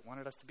God that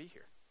wanted us to be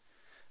here.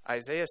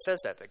 Isaiah says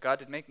that God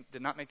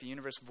did not make the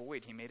universe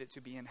void. He made it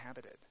to be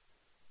inhabited.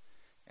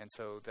 And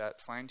so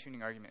that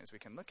fine-tuning argument, as we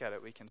can look at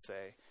it, we can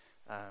say,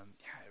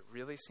 it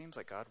really seems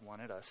like God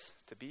wanted us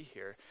to be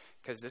here,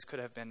 because this could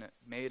have been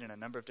made in a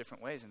number of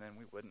different ways, and then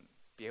we wouldn't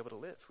be able to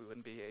live. We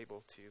wouldn't be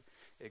able to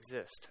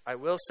exist. I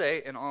will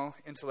say, in all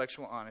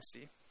intellectual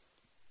honesty,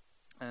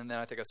 and then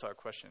I think I saw a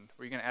question.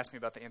 Were you going to ask me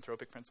about the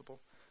anthropic principle?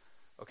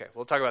 Okay,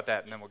 we'll talk about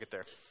that, and then we'll get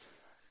there.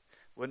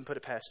 Wouldn't put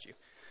it past you.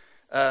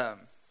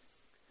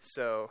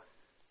 So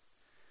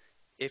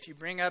if you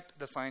bring up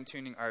the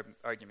fine-tuning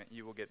argument,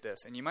 you will get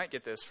this. And you might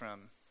get this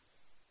from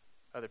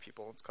other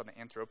people. It's called the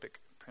anthropic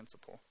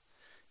principle.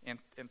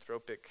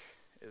 Anthropic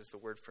is the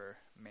word for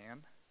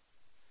man.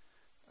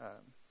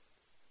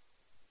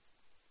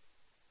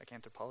 Like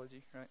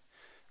anthropology,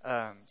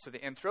 right? So the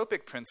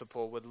anthropic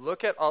principle would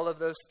look at all of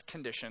those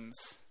conditions,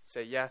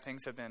 say, yeah,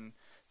 things have been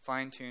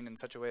fine-tuned in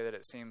such a way that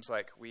it seems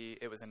like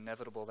it was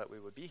inevitable that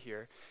we would be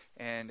here.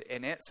 And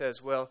it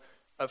says, well,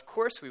 of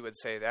course we would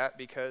say that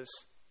because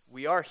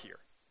we are here.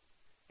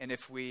 And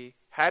if we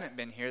hadn't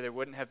been here, there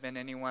wouldn't have been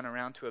anyone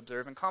around to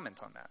observe and comment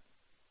on that.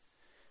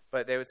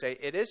 But they would say,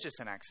 it is just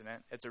an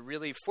accident. It's a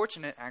really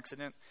fortunate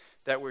accident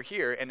that we're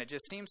here, and it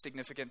just seems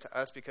significant to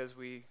us because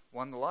we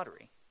won the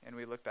lottery. And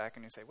we look back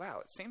and we say, wow,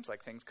 it seems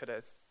like things could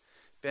have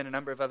been a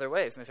number of other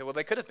ways. And they say, well,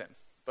 they could have been.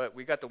 But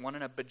we got the 1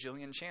 in a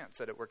bajillion chance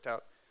that it worked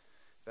out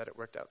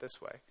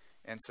this way.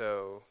 And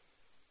so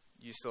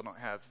you still don't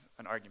have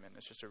an argument.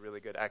 It's just a really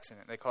good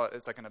accident. They call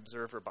it's like an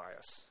observer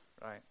bias,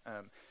 right?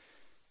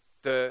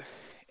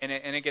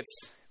 It gets,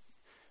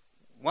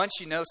 once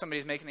you know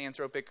somebody's making the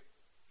anthropic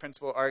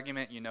principle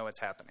argument, you know it's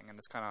happening, and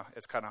it's kind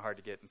of hard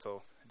to get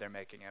until they're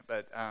making it.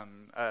 But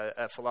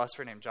a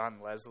philosopher named John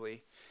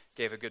Leslie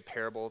gave a good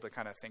parable to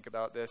kind of think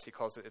about this.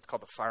 It's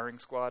called the firing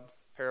squad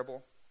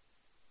parable.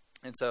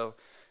 And so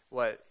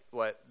what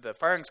the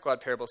firing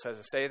squad parable says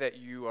is, say that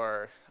you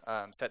are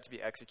set to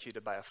be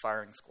executed by a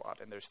firing squad,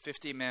 and there's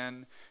 50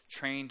 men,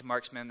 trained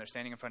marksmen. They're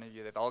standing in front of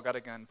you. They've all got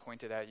a gun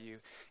pointed at you,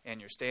 and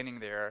you're standing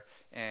there,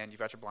 and you've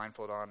got your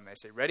blindfold on, and they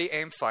say, ready,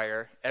 aim,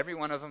 fire. Every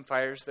one of them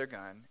fires their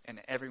gun, and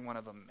every one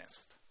of them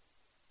missed.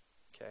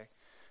 Okay?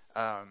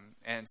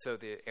 And so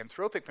the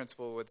anthropic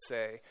principle would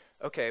say,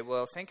 okay,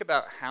 well, think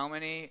about how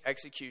many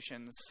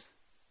executions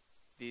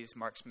these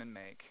marksmen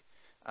make.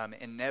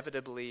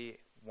 Inevitably,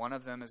 one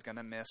of them is going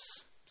to miss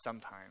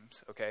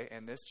sometimes, okay?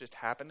 And this just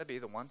happened to be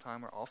the one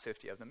time where all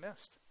 50 of them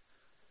missed.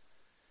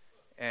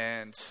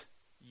 And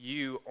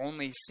you're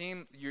only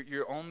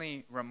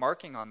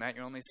remarking on that.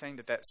 You're only saying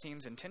that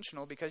seems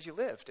intentional because you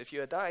lived. If you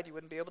had died, you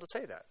wouldn't be able to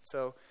say that.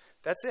 So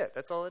that's it.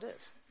 That's all it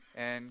is.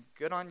 And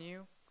good on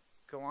you.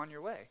 Go on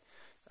your way.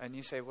 And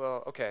you say,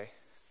 well, okay,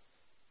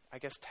 I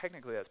guess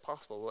technically that's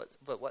possible,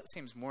 but what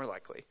seems more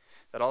likely?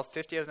 That all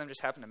 50 of them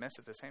just happened to miss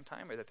at the same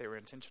time, or that they were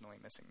intentionally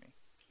missing me?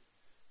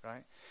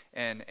 Right?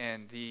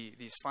 And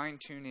these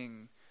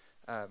fine-tuning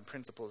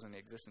principles in the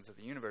existence of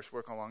the universe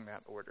work along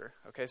that order.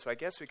 Okay, so I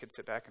guess we could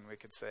sit back and we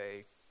could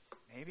say,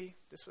 maybe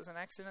this was an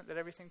accident that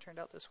everything turned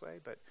out this way,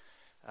 but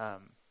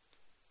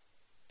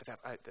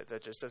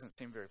that just doesn't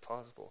seem very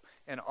plausible.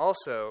 And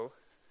also,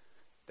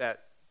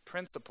 that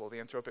principle, the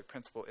anthropic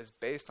principle, is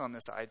based on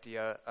this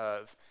idea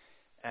of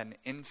an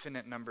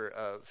infinite number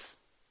of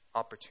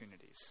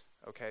opportunities.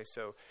 Okay,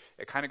 so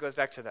it kind of goes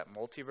back to that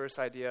multiverse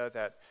idea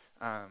that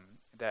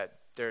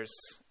there's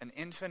an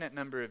infinite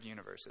number of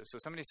universes. So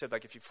somebody said,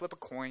 like, if you flip a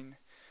coin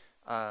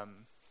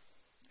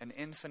an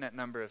infinite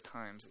number of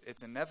times,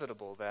 it's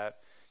inevitable that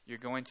you're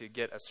going to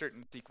get a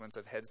certain sequence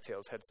of heads,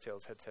 tails, heads,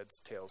 tails, heads, heads,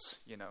 tails,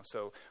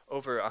 So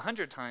over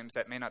 100 times,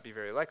 that may not be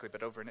very likely,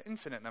 but over an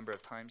infinite number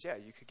of times, yeah,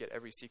 you could get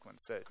every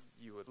sequence that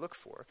you would look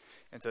for.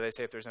 And so they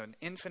say if there's an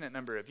infinite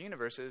number of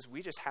universes,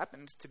 we just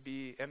happened to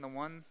be in the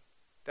one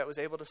that was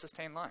able to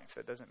sustain life.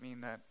 That doesn't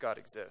mean that God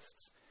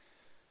exists.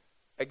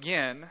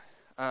 Again,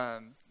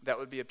 that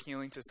would be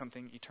appealing to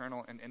something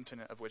eternal and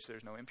infinite of which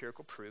there's no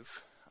empirical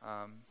proof.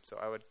 So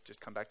I would just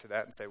come back to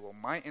that and say, well,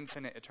 my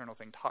infinite eternal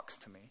thing talks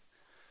to me.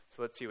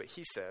 So let's see what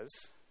he says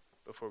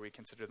before we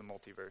consider the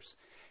multiverse.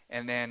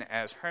 And then,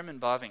 as Herman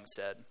Bavinck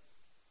said,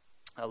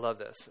 I love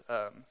this,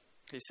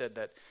 he said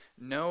that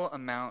no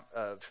amount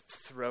of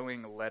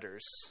throwing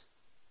letters,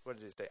 what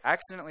did he say?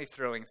 Accidentally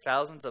throwing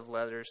thousands of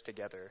letters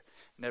together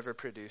never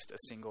produced a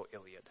single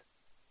Iliad.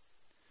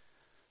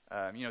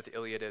 You know what the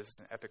Iliad is? It's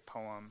an epic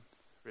poem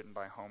written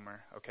by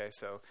Homer. Okay,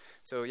 so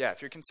yeah,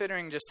 if you're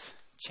considering just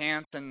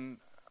chance and,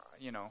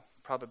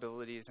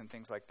 probabilities and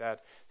things like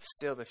that,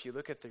 still, if you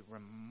look at the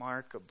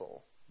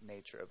remarkable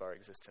nature of our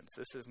existence,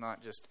 this is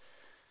not just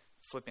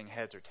flipping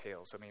heads or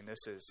tails. I mean,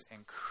 this is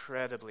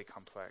incredibly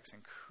complex,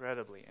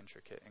 incredibly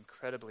intricate,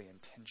 incredibly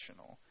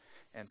intentional.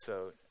 And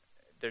so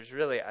there's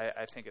really,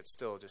 I think it's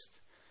still just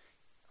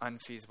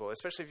unfeasible,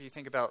 especially if you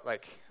think about,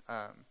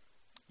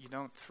 you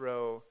don't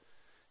throw,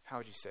 how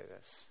would you say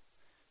this?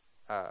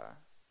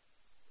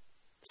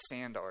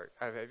 Sand art.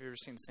 Have you ever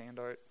seen sand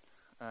art?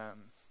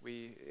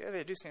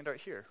 They do sand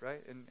art here,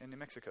 right, in New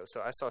Mexico.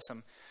 So I saw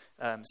some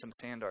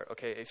sand art.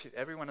 Okay, if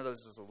every one of those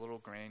is a little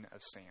grain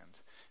of sand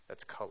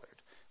that's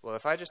colored. Well,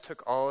 if I just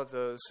took all of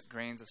those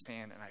grains of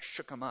sand and I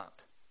shook them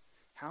up,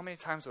 how many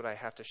times would I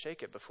have to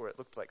shake it before it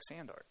looked like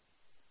sand art?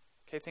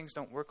 Okay, things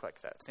don't work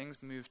like that.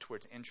 Things move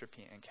towards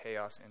entropy and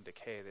chaos and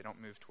decay. They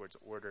don't move towards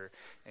order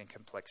and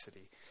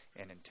complexity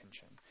and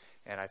intention.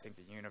 And I think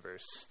the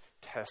universe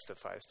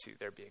testifies to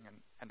there being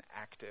an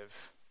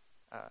active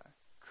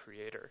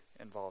creator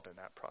involved in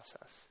that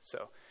process.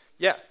 So,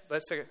 yeah,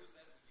 let's take it.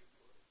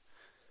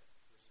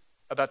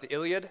 About the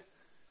Iliad,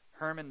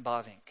 Herman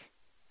Bavinck.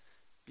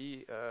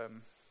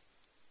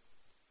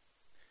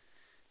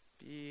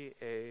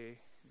 Bavinck,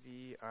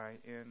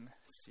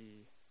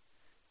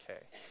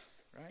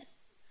 right?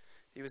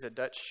 He was a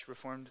Dutch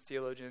Reformed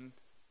theologian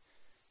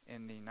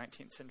in the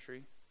 19th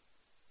century.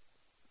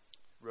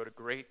 Wrote a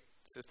great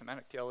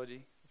systematic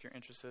theology, if you're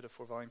interested, a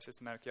 4-volume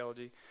systematic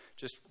theology.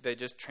 They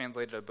just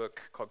translated a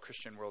book called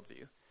Christian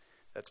Worldview.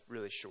 That's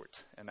really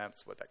short, and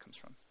that's what that comes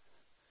from.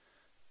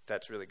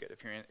 That's really good.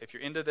 If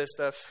you're into this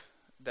stuff,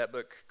 that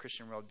book,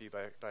 Christian Worldview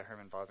by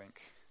Herman Bavinck,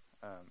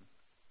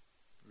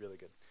 really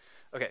good.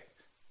 Okay,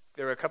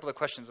 there were a couple of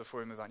questions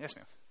before we move on. Yes,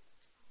 ma'am.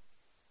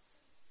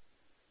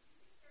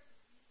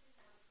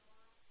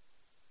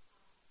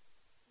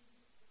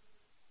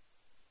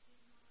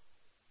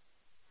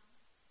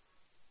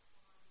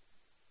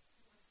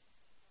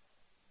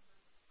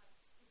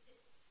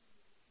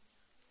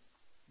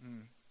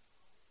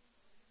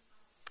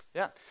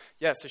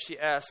 Yeah. So she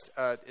asked,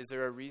 is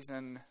there a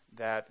reason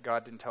that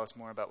God didn't tell us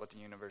more about what the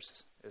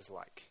universe is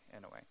like,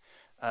 in a way?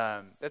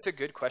 That's a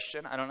good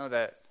question. I don't know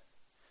that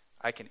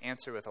I can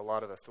answer with a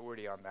lot of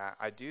authority on that.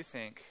 I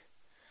think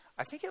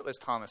it was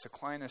Thomas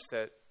Aquinas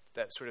that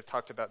sort of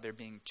talked about there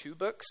being 2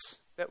 books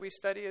that we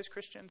study as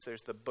Christians.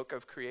 There's the book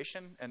of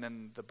creation and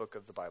then the book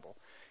of the Bible.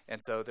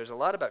 And so there's a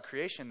lot about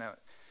creation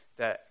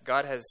that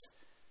God has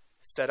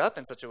set up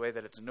in such a way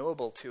that it's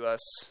knowable to us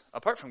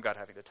apart from God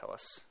having to tell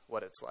us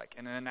what it's like.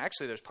 And then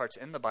actually there's parts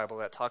in the Bible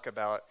that talk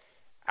about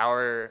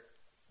our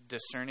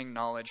discerning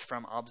knowledge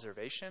from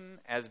observation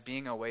as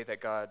being a way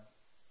that God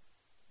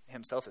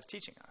himself is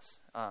teaching us.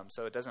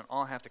 So it doesn't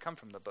all have to come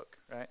from the book,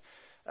 right?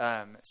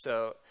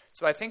 So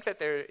I think that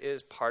there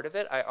is part of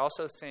it. I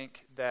also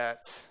think that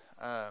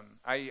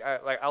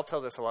I'll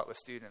tell this a lot with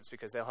students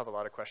because they'll have a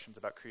lot of questions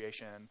about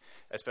creation,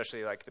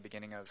 especially like the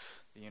beginning of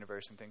the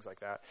universe and things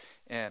like that.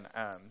 And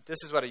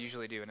this is what I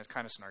usually do, and it's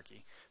kind of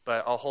snarky.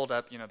 But I'll hold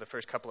up, the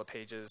first couple of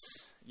pages,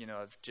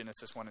 of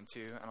Genesis 1 and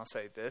 2, and I'll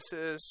say, this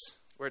is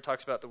where it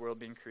talks about the world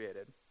being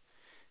created.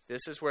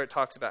 This is where it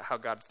talks about how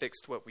God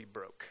fixed what we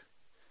broke.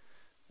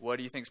 What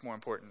do you think is more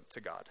important to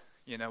God?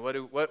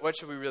 What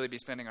should we really be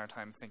spending our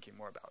time thinking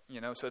more about?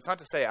 So it's not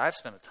to say I've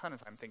spent a ton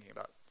of time thinking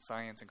about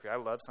science and I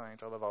love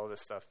science. I love all of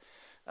this stuff.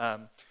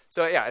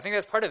 So yeah, I think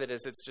that's part of it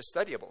is it's just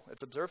studyable.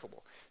 It's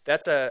observable.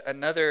 That's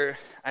another,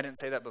 I didn't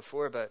say that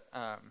before, but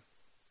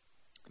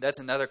that's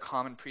another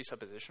common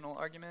presuppositional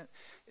argument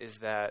is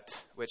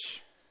that,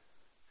 which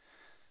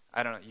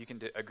I don't know, you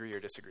can agree or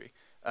disagree,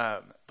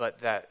 but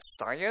that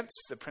science,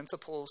 the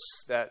principles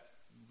that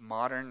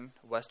modern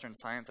Western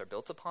science are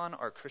built upon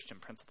are Christian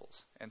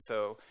principles. And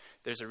so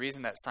there's a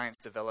reason that science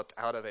developed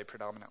out of a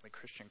predominantly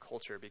Christian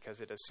culture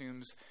because it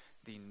assumes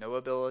the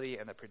knowability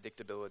and the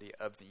predictability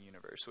of the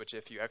universe, which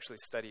if you actually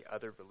study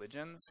other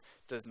religions,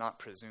 does not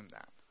presume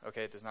that.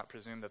 Okay, it does not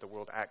presume that the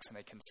world acts in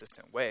a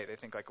consistent way. They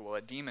think like, well,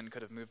 a demon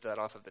could have moved that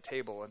off of the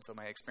table, and so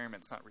my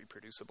experiment's not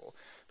reproducible.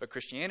 But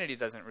Christianity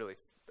doesn't really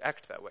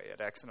act that way.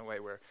 It acts in a way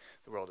where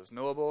the world is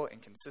knowable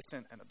and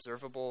consistent and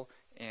observable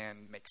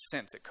and makes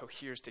sense. It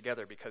coheres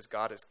together because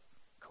God is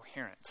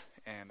coherent.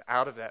 And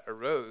out of that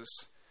arose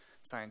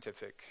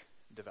scientific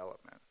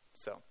development.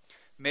 So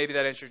maybe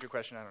that answers your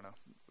question. I don't know.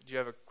 Do you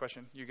have a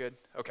question? You good?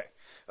 Okay.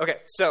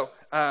 So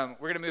we're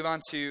going to move on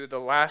to the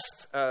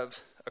last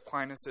of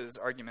Aquinas'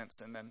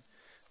 arguments, and then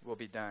we'll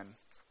be done.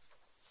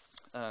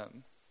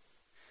 And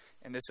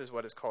this is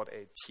what is called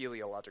a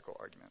teleological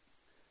argument.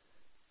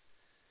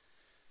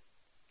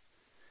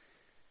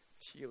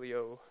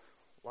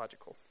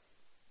 Teleological.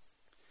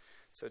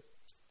 So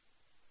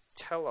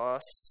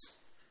telos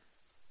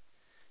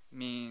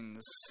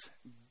means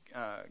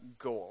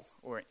goal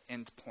or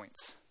end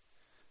points.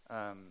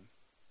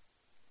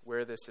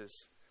 Where this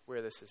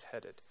is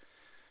headed.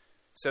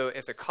 So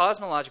if the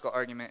cosmological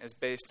argument is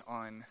based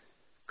on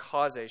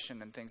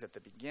causation and things at the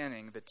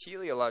beginning, the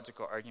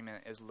teleological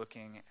argument is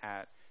looking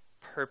at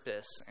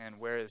purpose and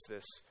where is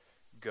this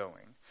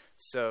going.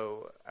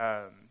 So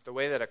the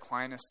way that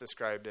Aquinas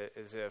described it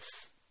is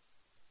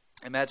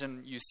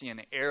imagine you see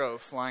an arrow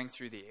flying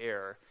through the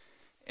air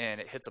and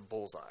it hits a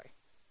bullseye.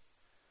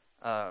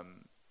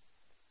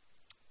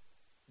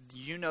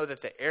 You know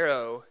that the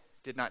arrow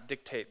did not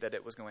dictate that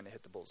it was going to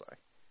hit the bullseye.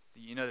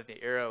 You know that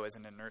the arrow is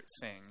an inert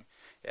thing.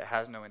 It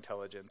has no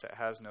intelligence. It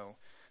has no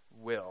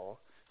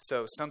will.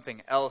 So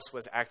something else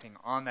was acting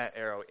on that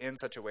arrow in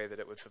such a way that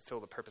it would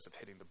fulfill the purpose of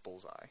hitting the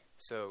bullseye.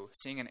 So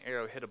seeing an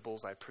arrow hit a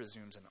bullseye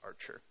presumes an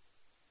archer.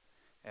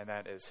 And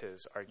that is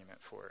his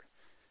argument for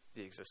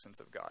the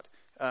existence of God.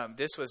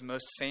 This was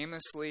most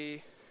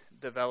famously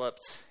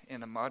developed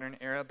in the modern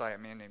era by a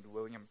man named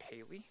William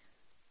Paley,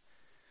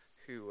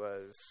 who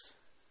was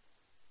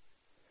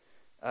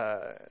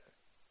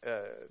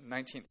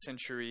 19th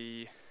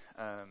century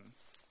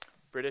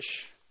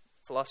British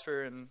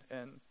philosopher and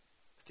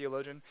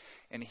theologian,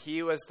 and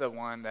he was the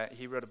one that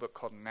he wrote a book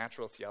called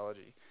Natural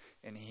Theology,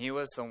 and he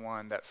was the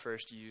one that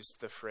first used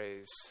the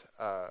phrase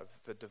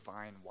the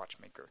divine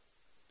watchmaker,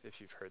 if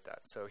you've heard that.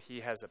 So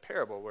he has a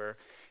parable where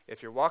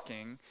if you're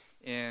walking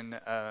in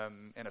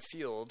a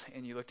field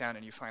and you look down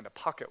and you find a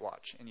pocket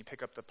watch and you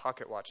pick up the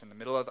pocket watch in the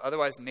middle of,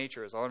 otherwise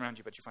nature is all around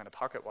you, but you find a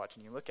pocket watch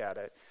and you look at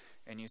it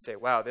and you say,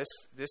 wow, this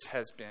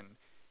has been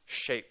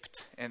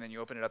shaped, and then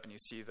you open it up and you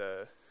see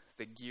the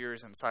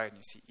gears inside, and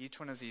you see each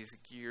one of these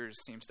gears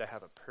seems to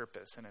have a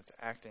purpose, and it's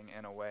acting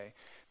in a way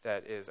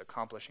that is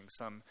accomplishing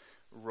some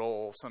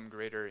role, some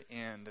greater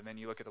end. And then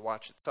you look at the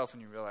watch itself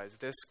and you realize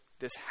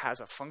this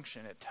has a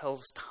function. It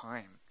tells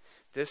time.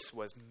 This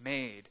was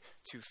made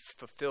to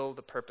fulfill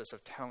the purpose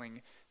of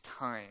telling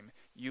time.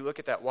 You look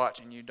at that watch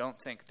and you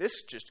don't think,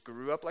 this just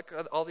grew up like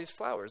all these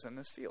flowers in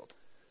this field.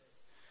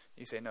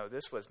 You say, no,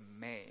 this was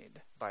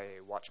made by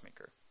a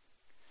watchmaker.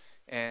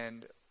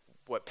 And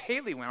what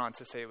Paley went on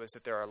to say was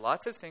that there are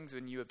lots of things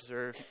when you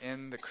observe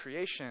in the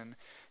creation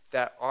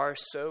that are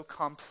so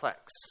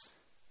complex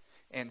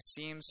and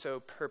seem so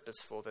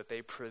purposeful that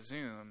they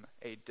presume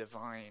a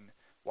divine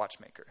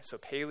watchmaker. So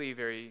Paley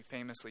very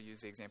famously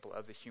used the example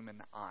of the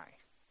human eye.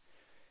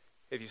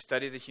 If you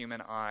study the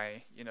human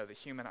eye, you know the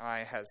human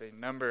eye has a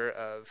number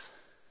of,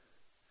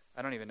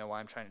 I don't even know why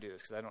I'm trying to do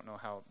this because I don't know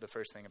how the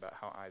first thing about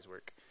how eyes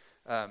work.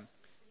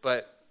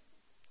 But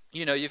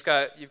you know, you've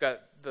got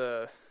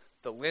the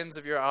lens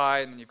of your eye,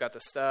 and then you've got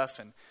the stuff,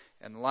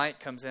 and light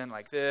comes in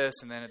like this,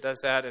 and then it does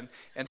that,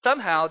 and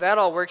somehow that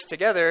all works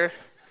together.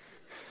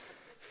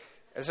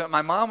 So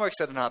my mom works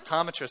at an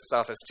optometrist's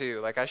office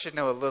too. Like, I should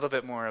know a little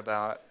bit more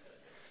about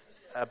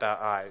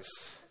eyes.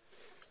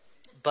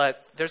 But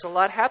there's a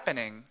lot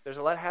happening. There's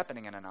a lot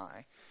happening in an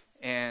eye,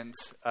 and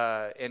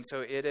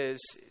so it is,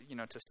 you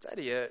know, to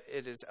study it,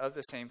 it is of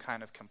the same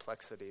kind of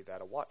complexity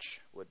that a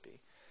watch would be.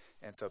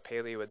 And so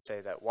Paley would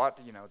say that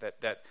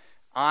that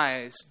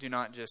eyes do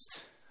not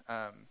just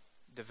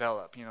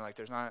develop. You know, like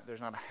there's not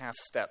a half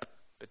step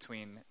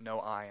between no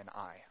eye and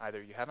eye.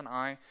 Either you have an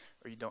eye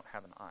or you don't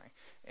have an eye.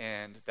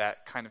 And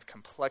that kind of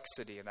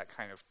complexity and that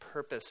kind of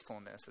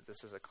purposefulness that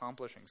this is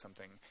accomplishing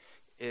something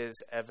is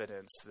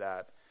evidence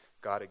that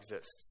God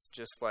exists,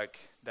 just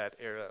like that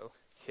arrow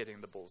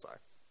hitting the bullseye.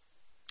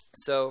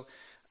 So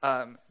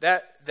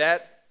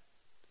that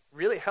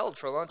really held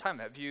for a long time.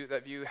 That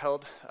view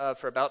held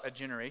for about a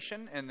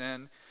generation, and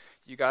then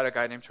you got a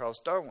guy named Charles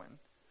Darwin,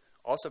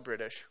 also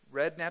British,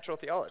 read natural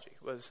theology,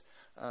 was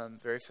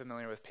very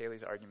familiar with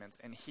Paley's arguments,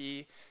 and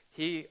he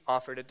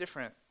offered a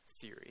different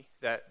theory,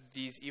 that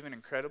these even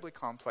incredibly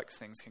complex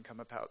things can come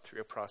about through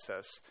a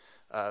process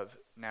of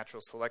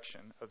natural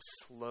selection, of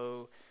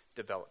slow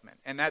development.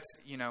 And that's,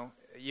 you know,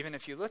 even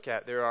if you look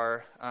at, there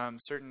are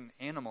certain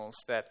animals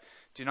that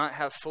do not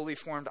have fully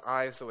formed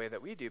eyes the way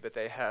that we do, but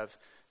they have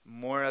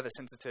more of a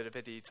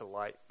sensitivity to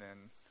light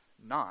than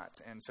not.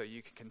 And so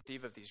you can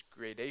conceive of these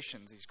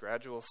gradations, these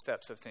gradual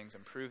steps of things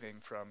improving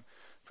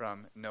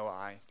from no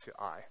eye to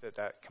eye,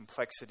 that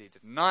complexity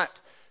did not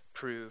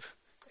prove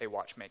a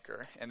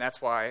watchmaker. And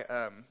that's why,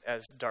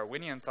 as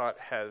Darwinian thought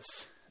has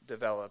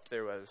developed,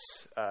 there was,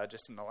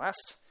 just in the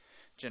last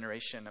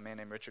generation, a man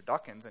named Richard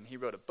Dawkins, and he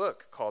wrote a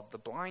book called The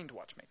Blind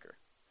Watchmaker.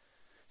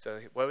 So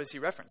what was he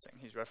referencing?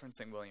 He's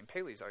referencing William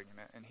Paley's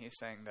argument, and he's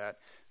saying that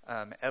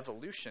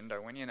evolution,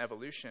 Darwinian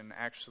evolution,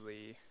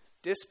 actually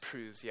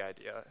disproves the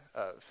idea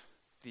of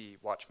the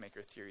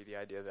watchmaker theory, the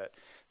idea that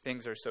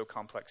things are so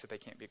complex that they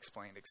can't be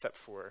explained except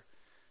for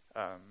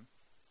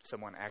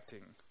someone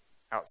acting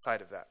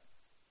outside of that.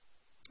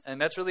 And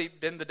that's really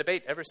been the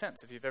debate ever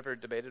since. If you've ever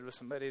debated with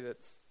somebody that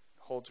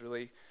holds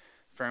really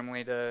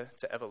firmly to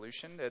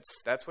evolution,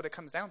 that's what it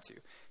comes down to.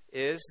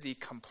 Is the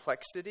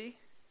complexity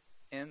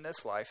in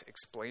this life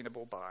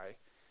explainable by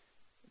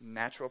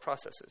natural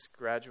processes,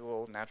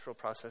 gradual natural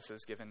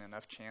processes? Given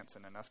enough chance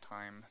and enough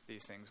time,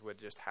 these things would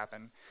just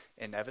happen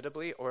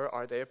inevitably, or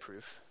are they a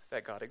proof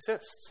that God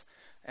exists?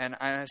 And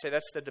I say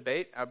that's the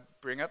debate. I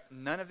bring up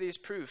none of these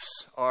proofs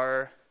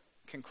are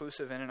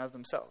conclusive in and of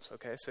themselves.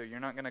 Okay, so you're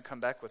not going to come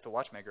back with the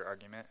watchmaker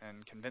argument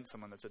and convince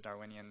someone that's a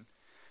Darwinian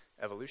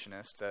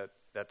evolutionist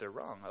that they're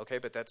wrong. Okay,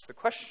 but that's the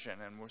question,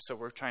 and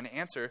we're trying to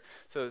answer.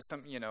 So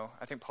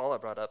I think Paula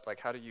brought up, like,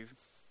 how do you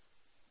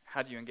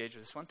engage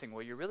with this one thing?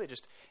 Well, you're really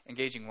just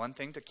engaging one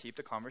thing to keep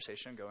the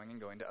conversation going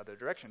and going to other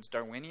directions.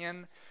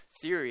 Darwinian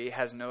theory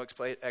has no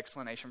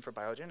explanation for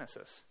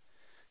biogenesis.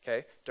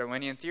 Okay,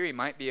 Darwinian theory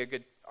might be a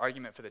good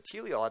argument for the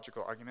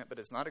teleological argument, but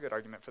it's not a good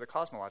argument for the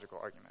cosmological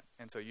argument.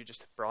 And so you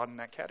just broaden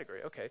that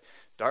category. Okay,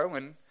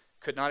 Darwin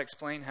could not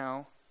explain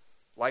how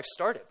life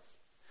started.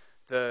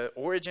 The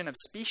origin of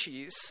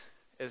species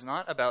is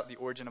not about the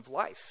origin of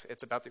life.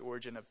 It's about the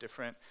origin of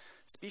different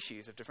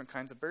species, of different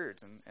kinds of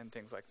birds and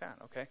things like that,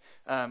 okay?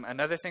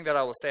 Another thing that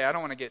I will say, I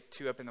don't want to get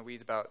too up in the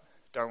weeds about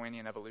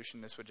Darwinian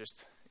evolution.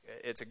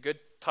 It's a good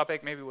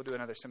topic. Maybe we'll do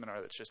another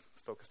seminar that's just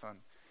focused on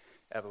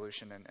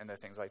evolution and the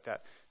things like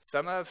that.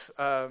 Some of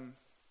the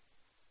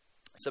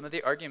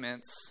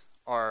arguments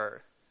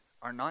are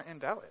not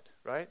invalid,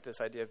 right?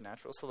 This idea of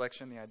natural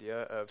selection, the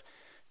idea of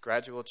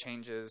gradual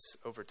changes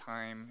over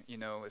time,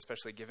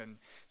 especially given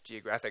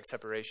geographic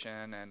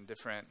separation and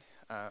different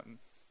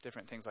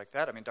things like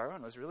that. I mean,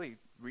 Darwin was really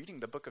reading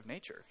the book of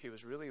nature. He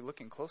was really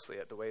looking closely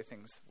at the way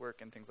things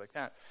work and things like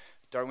that.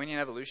 Darwinian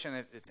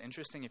evolution, it's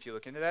interesting if you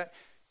look into that.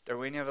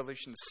 Darwinian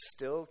evolution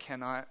still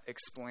cannot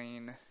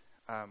explain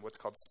what's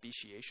called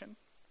speciation.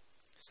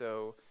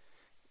 So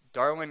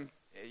Darwin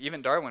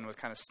even Darwin was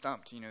kind of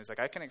stumped. He's like,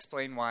 I can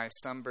explain why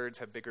some birds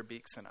have bigger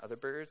beaks than other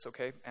birds,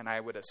 okay? And I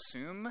would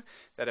assume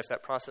that if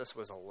that process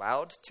was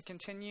allowed to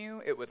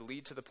continue, it would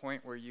lead to the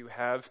point where you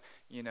have,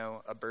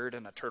 a bird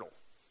and a turtle.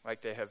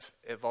 Like they have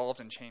evolved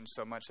and changed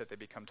so much that they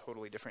become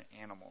totally different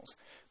animals.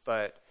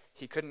 But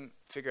he couldn't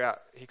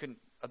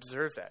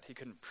observe that. He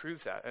couldn't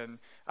prove that. And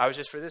I was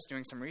just for this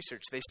doing some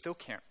research. They still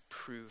can't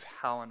prove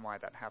how and why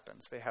that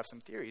happens. They have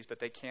some theories, but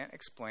they can't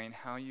explain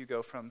how you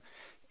go from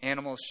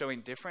animals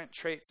showing different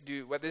traits.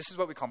 This is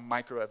what we call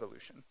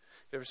microevolution.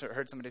 You ever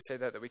heard somebody say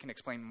that we can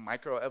explain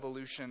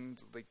microevolution,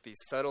 like these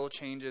subtle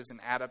changes and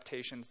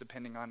adaptations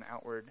depending on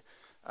outward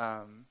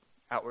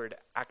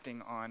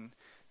acting on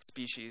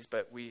species,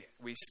 but we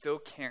still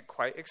can't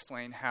quite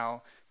explain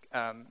how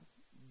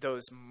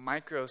those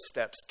micro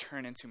steps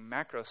turn into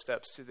macro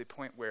steps to the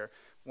point where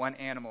one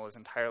animal is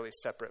entirely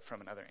separate from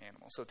another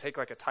animal. So take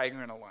like a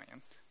tiger and a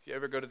lion. If you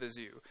ever go to the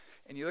zoo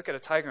and you look at a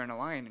tiger and a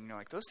lion and you're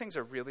like, those things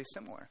are really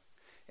similar.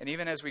 And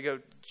even as we go,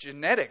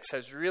 genetics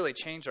has really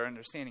changed our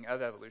understanding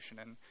of evolution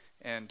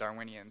and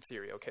Darwinian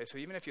theory. Okay, so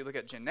even if you look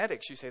at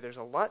genetics, you say there's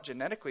a lot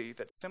genetically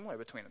that's similar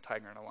between a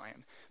tiger and a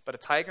lion. But a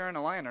tiger and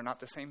a lion are not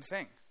the same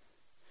thing.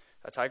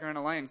 A tiger and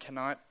a lion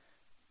cannot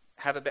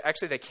have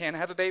actually they can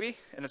have a baby,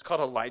 and it's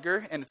called a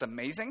liger, and it's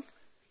amazing.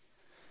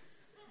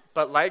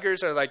 But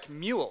ligers are like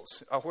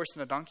mules, a horse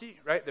and a donkey,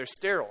 right? They're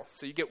sterile.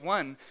 So you get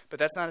one, but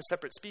that's not a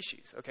separate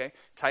species, okay?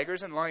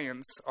 Tigers and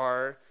lions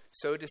are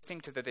so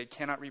distinctive that they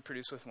cannot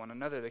reproduce with one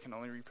another. They can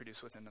only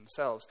reproduce within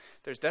themselves.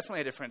 There's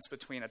definitely a difference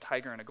between a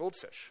tiger and a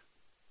goldfish,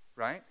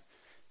 right?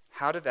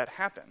 How did that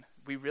happen?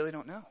 We really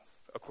don't know,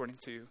 according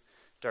to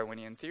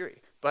Darwinian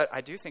theory. But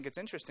I do think it's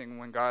interesting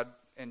when God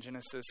in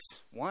Genesis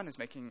 1 is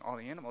making all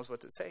the animals, what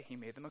does it say? He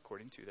made them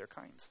according to their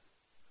kinds.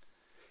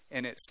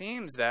 And it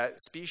seems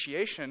that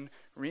speciation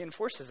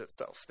reinforces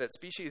itself, that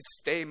species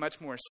stay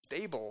much more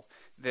stable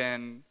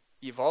than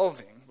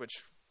evolving, which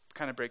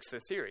kind of breaks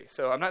the theory.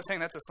 So I'm not saying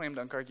that's a slam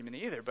dunk argument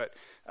either, but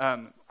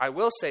I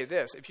will say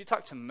this. If you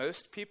talk to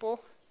most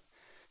people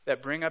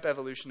that bring up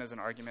evolution as an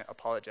argument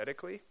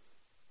apologetically,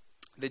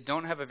 they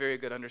don't have a very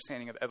good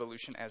understanding of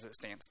evolution as it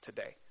stands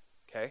today.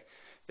 Okay?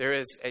 There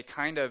is a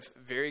kind of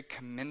very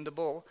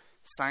commendable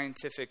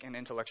scientific and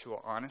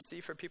intellectual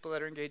honesty for people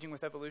that are engaging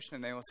with evolution,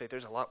 and they will say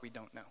there's a lot we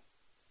don't know.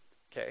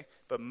 Okay?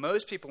 But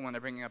most people, when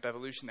they're bringing up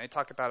evolution, they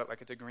talk about it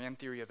like it's a grand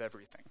theory of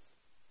everything.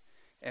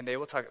 And they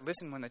will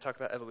when they talk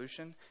about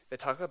evolution, they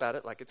talk about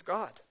it like it's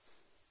God.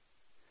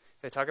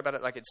 They talk about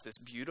it like it's this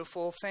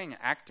beautiful thing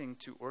acting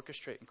to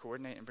orchestrate and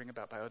coordinate and bring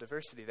about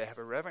biodiversity. They have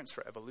a reverence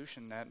for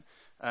evolution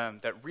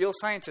that real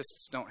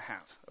scientists don't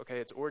have. Okay,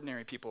 it's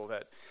ordinary people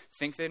that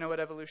think they know what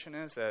evolution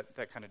is that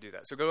kind of do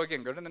that. So go to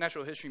the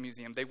Natural History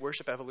Museum. They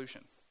worship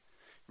evolution.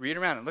 Read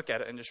around and look at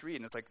it and just read.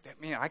 And it's like,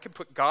 man, I could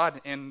put God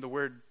in the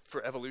word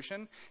for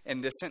evolution,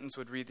 and this sentence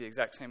would read the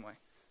exact same way.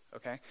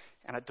 Okay,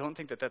 and I don't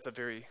think that that's a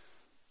very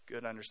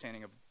good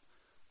understanding of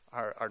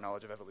our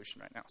knowledge of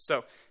evolution right now.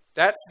 So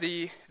that's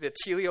the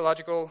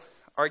teleological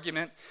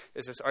argument,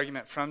 is this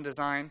argument from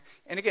design.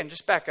 And again,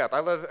 just back up. I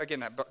love, again,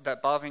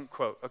 that Bavinck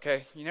quote,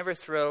 okay? You never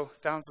throw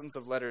thousands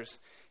of letters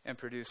and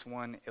produce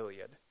one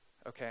Iliad,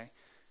 okay?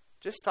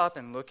 Just stop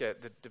and look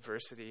at the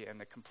diversity and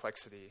the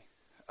complexity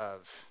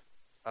of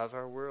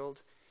our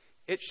world.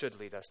 It should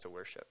lead us to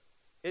worship.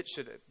 It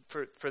should,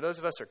 for those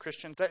of us who are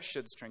Christians, that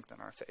should strengthen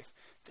our faith.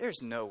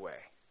 There's no way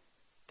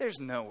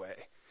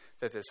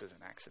that this is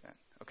an accident,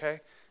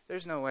 okay?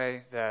 There's no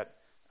way that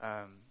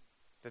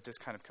that this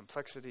kind of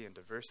complexity and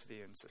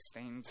diversity and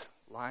sustained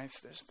life,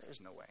 there's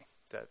no way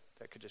that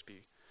could just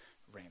be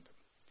random.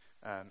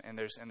 And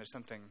there's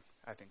something,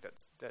 I think,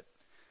 that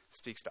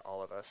speaks to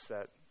all of us,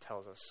 that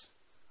tells us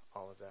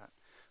all of that.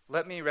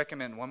 Let me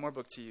recommend one more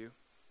book to you.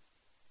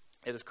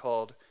 It is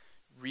called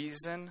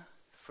Reason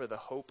for the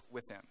Hope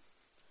Within.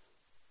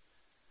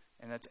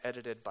 And that's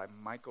edited by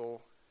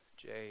Michael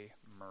J.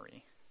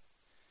 Murray.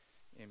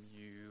 Murray.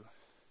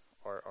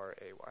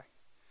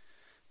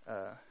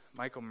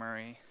 Michael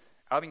Murray.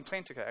 Alvin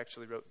Plantinga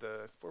actually wrote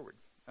the foreword.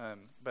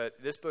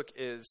 But this book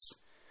it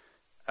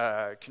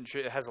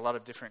has a lot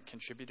of different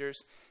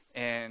contributors,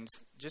 and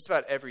just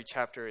about every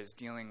chapter is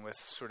dealing with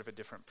sort of a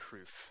different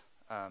proof.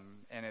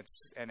 And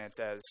it's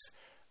as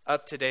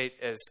up to date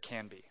as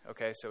can be.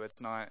 Okay, so it's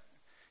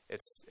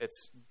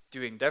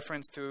doing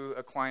deference to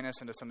Aquinas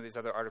and to some of these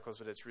other articles,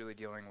 but it's really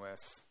dealing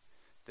with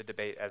the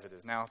debate as it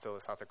is now,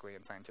 philosophically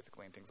and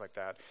scientifically and things like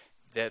that.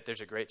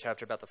 There's a great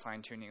chapter about the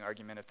fine-tuning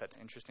argument, if that's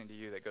interesting to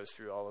you, that goes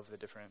through all of the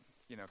different,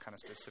 kind of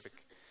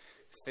specific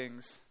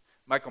things.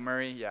 Michael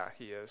Murray, yeah,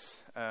 he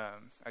is.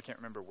 I can't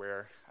remember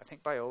where. I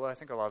think Biola. I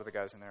think a lot of the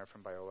guys in there are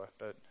from Biola,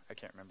 but I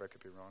can't remember. I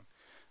could be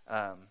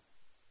wrong.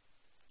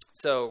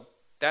 So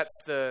that's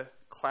the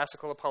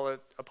classical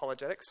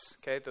apologetics,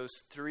 okay? Those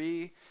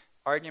three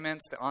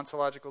arguments, the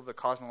ontological, the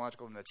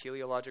cosmological, and the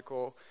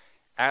teleological,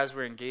 as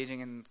we're engaging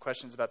in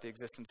questions about the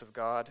existence of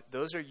God,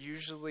 those are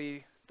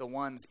usually the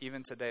ones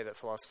even today that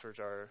philosophers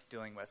are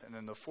dealing with. And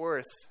then the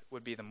fourth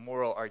would be the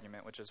moral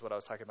argument, which is what I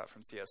was talking about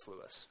from C.S.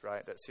 Lewis,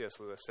 right? That C.S.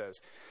 Lewis says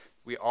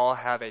we all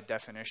have a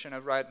definition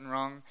of right and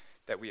wrong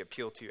that we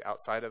appeal to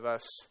outside of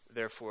us.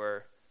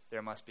 Therefore,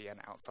 there must be an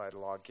outside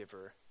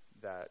lawgiver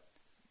that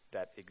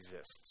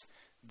exists.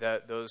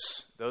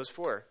 Those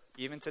four,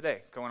 even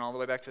today, going all the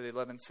way back to the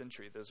 11th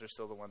century, those are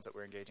still the ones that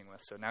we're engaging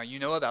with. So now you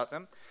know about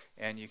them,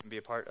 and you can be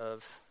a part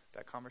of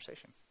that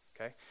conversation.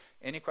 Okay?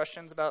 Any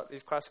questions about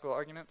these classical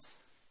arguments?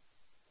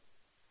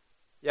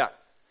 Yeah.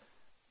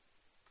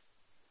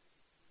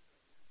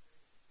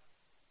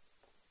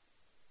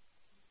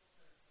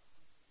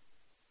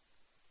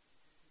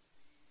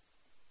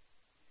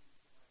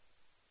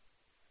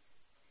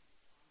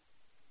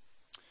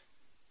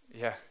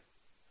 Yeah.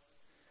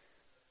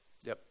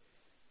 Yep.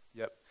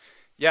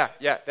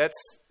 Yeah. That's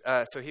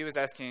so he was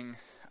asking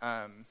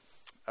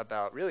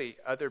about really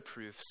other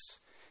proofs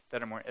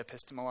that are more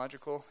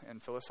epistemological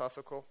and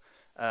philosophical,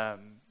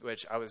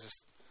 which I was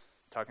just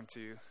talking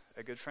to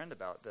a good friend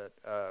about. That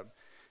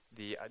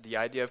the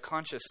idea of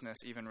consciousness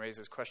even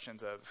raises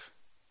questions of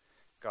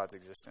God's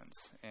existence,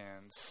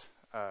 and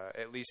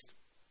at least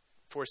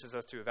forces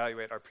us to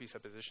evaluate our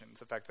presuppositions.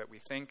 The fact that we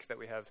think that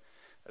we have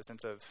a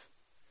sense of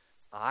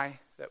I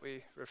that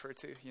we refer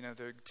to,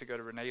 to go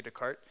to Rene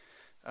Descartes,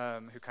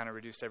 who kind of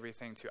reduced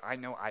everything to, I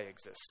know I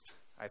exist.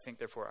 I think,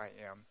 therefore I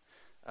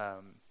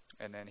am.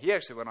 And then he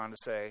actually went on to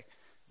say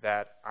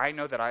that I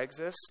know that I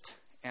exist,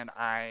 and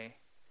I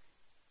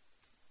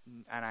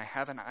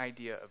have an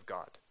idea of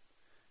God.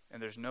 And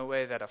there's no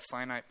way that a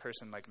finite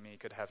person like me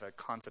could have a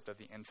concept of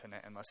the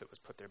infinite unless it was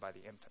put there by the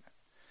infinite.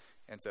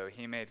 And so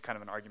he made kind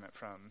of an argument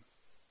from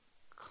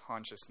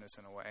consciousness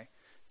in a way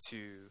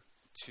to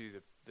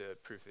the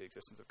proof of the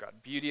existence of God.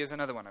 Beauty is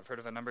another one. I've heard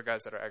of a number of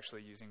guys that are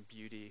actually using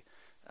beauty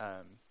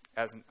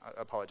as an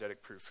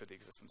apologetic proof for the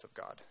existence of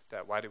God.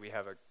 That why do we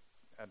have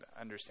an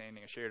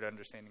understanding, a shared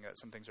understanding that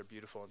some things are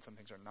beautiful and some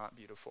things are not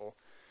beautiful?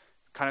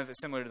 Kind of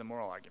similar to the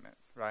moral argument,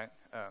 right?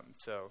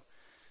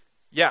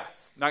 Yeah,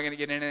 not going to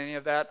get into any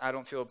of that. I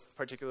don't feel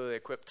particularly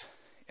equipped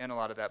in a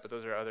lot of that, but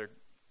those are other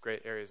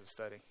great areas of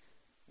study.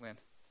 Lynn?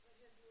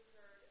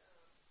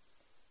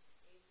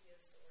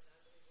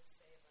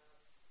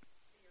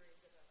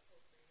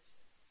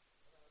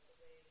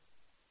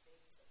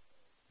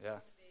 Yeah.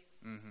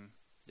 Mm-hmm.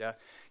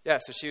 Yeah.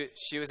 So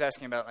she was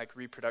asking about like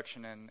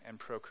reproduction and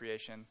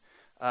procreation.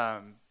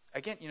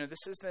 Again,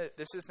 this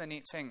is the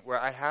neat thing where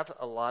I have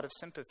a lot of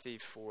sympathy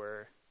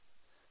for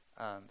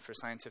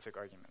scientific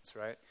arguments,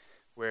 right?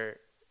 Where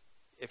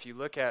if you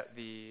look at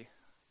the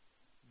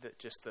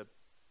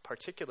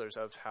particulars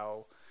of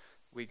how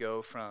we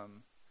go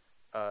from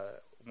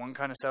one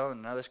kind of cell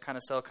and another kind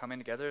of cell coming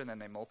together and then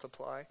they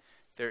multiply,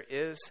 there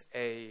is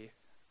a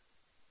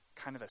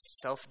kind of a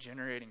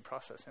self-generating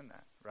process in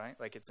that, right?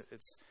 Like it's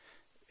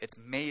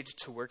made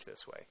to work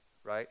this way,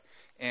 right?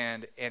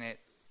 And it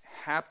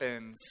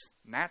happens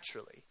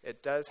naturally.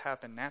 It does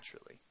happen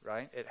naturally,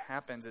 right? It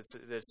happens.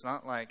 It's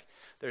not like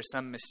there's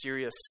some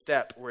mysterious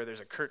step where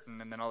there's a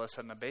curtain and then all of a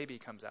sudden a baby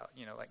comes out.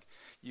 Like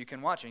you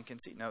can watch and you can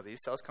see, no,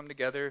 these cells come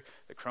together,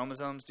 the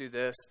chromosomes do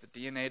this, the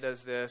DNA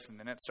does this, and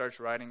then it starts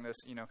writing this,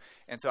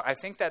 And so I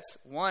think that's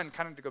one,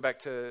 kind of to go back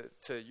to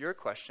your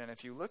question,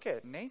 if you look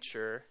at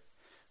nature,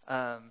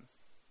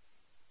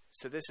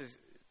 so this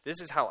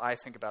is how I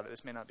think about it.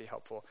 This may not be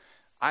helpful.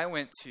 I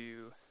went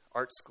to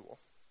art school,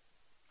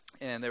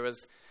 and there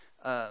was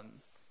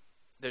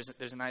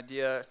there's an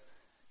idea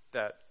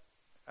that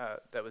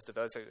was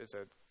developed. It's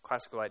a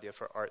classical idea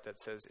for art that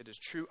says it is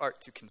true art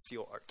to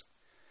conceal art.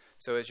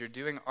 So as you're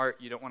doing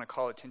art, you don't want to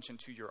call attention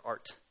to your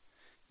art.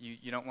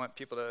 You don't want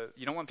people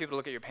to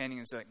look at your painting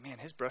and say, like, man,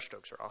 his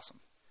brushstrokes are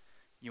awesome.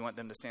 You want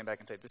them to stand back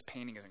and say, this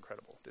painting is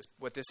incredible.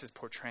 What this is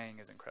portraying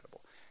is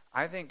incredible.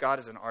 I think God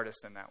is an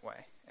artist in that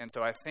way. And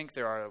so I think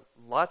there are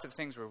lots of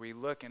things where we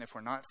look, and if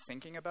we're not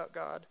thinking about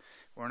God,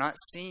 we're not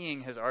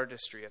seeing his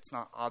artistry, it's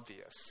not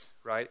obvious,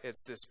 right?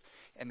 It's this,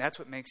 and that's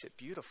what makes it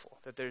beautiful,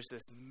 that there's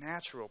this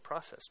natural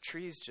process.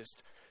 Trees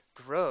just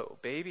grow.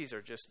 Babies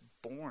are just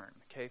born,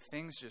 okay?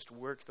 Things just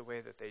work the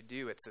way that they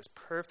do. It's this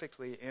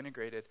perfectly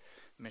integrated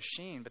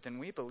machine. But then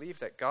we believe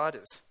that God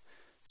is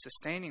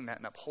sustaining that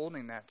and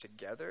upholding that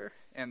together,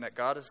 and that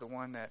God is the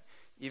one that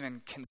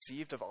even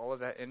conceived of all of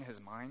that in his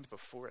mind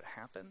before it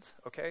happened.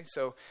 Okay,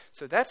 so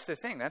that's the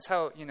thing. That's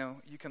how you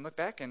can look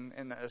back and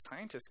a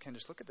scientist can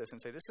just look at this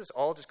and say, this is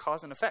all just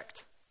cause and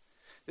effect.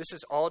 This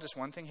is all just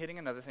one thing hitting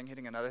another thing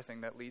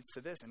that leads to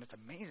this, and it's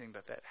amazing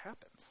that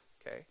happens.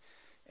 Okay,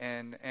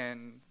 and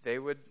they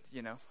would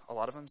a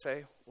lot of them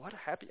say, what a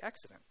happy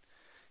accident.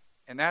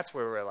 And that's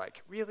where we're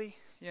like, really?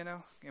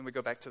 And we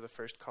go back to the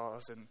first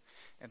cause and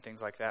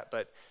things like that.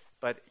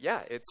 But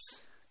yeah,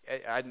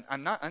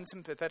 I'm not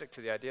unsympathetic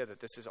to the idea that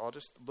this is all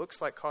just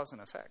looks like cause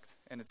and effect,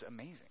 and it's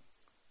amazing.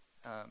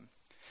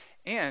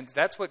 And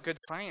that's what good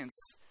science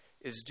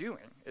is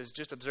doing, is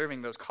just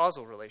observing those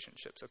causal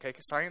relationships, okay?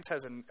 Because science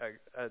has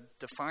a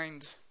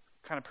defined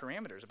kind of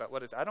parameters about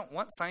what it is. I don't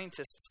want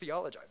scientists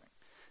theologizing.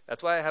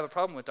 That's why I have a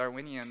problem with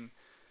Darwinian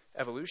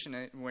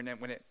evolution when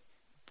it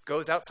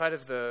goes outside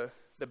of the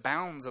the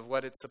bounds of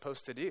what it's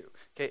supposed to do.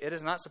 Okay, it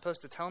is not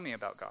supposed to tell me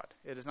about God.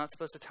 It is not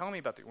supposed to tell me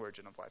about the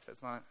origin of life.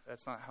 That's not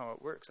how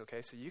it works.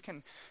 Okay, so you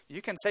can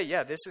say,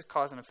 yeah, this is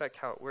cause and effect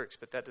how it works,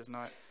 but that's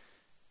not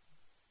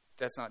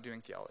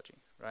doing theology,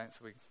 right?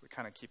 So we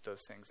kind of keep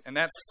those things. And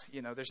that's,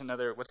 there's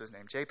another, what's his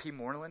name? J.P.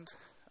 Moreland.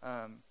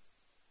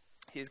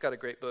 He's got a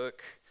great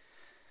book.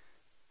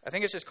 I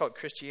think it's just called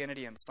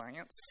Christianity and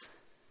Science.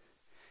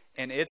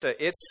 And it's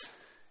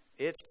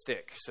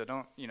thick, so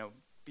don't,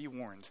 be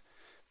warned.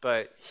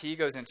 But he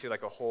goes into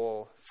like a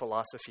whole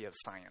philosophy of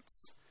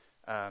science.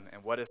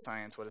 And what is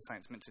science? What is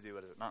science meant to do?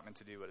 What is it not meant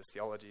to do? What is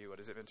theology? What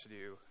is it meant to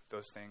do?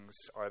 Those things,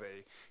 are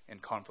they in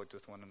conflict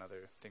with one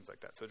another? Things like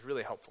that. So it's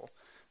really helpful.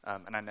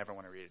 And I never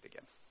want to read it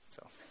again.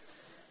 So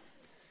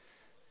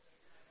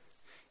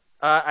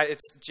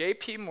it's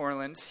J.P.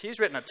 Moreland. He's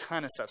written a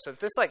ton of stuff. So if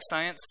this like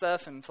science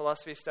stuff and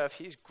philosophy stuff,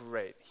 he's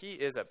great. He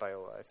is at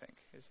Biola, I think.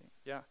 Is he?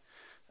 Yeah.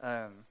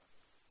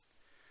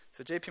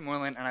 So J.P.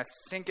 Moreland, and I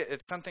think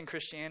it's something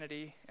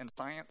Christianity and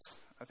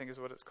Science, I think is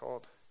what it's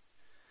called.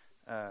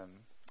 And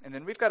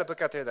then we've got a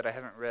book out there that I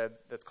haven't read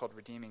that's called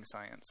Redeeming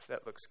Science.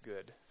 That looks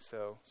good.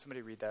 So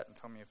somebody read that and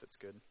tell me if it's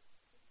good.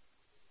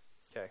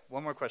 Okay,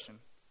 one more question.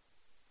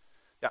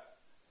 Yeah.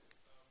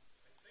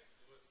 I think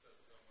Lewis says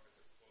somewhere, it's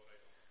a quote, I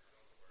don't know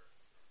where it's from.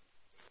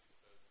 He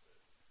says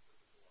that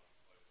physical law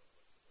implies a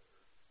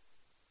legislator.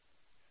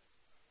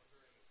 And I'm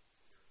wondering,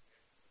 in your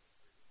campus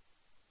ministry,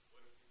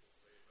 what do people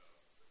say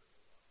about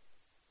physical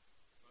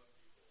law? Most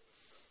people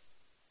accept.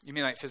 You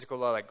mean like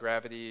physical law, like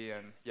gravity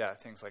and,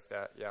 things like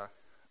that, yeah.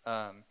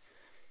 I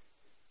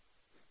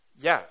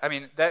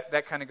mean,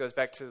 that kind of goes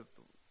back to,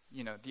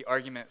 the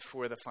argument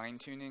for the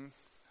fine-tuning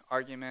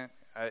argument.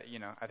 I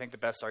think the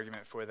best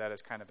argument for that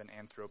is kind of an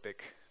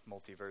anthropic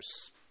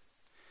multiverse.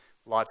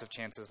 Lots of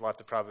chances,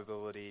 lots of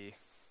probability.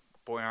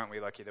 Boy, aren't we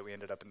lucky that we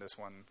ended up in this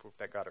one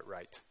that got it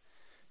right,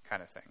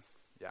 kind of thing.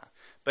 Yeah.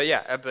 But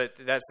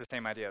that's the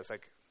same idea. It's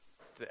like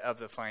of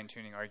the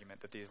fine-tuning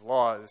argument that these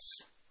laws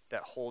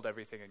that hold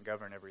everything and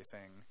govern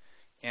everything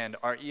and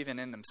are even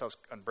in themselves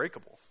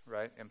unbreakable,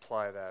 right,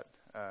 imply that,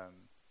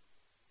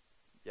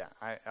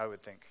 I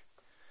would think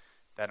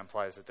that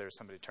implies that there's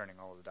somebody turning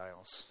all of the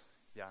dials.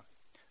 Yeah.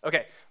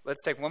 Okay,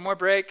 let's take one more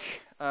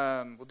break.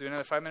 We'll do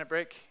another 5-minute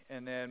break,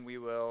 and then we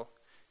will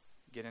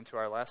get into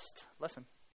our last lesson.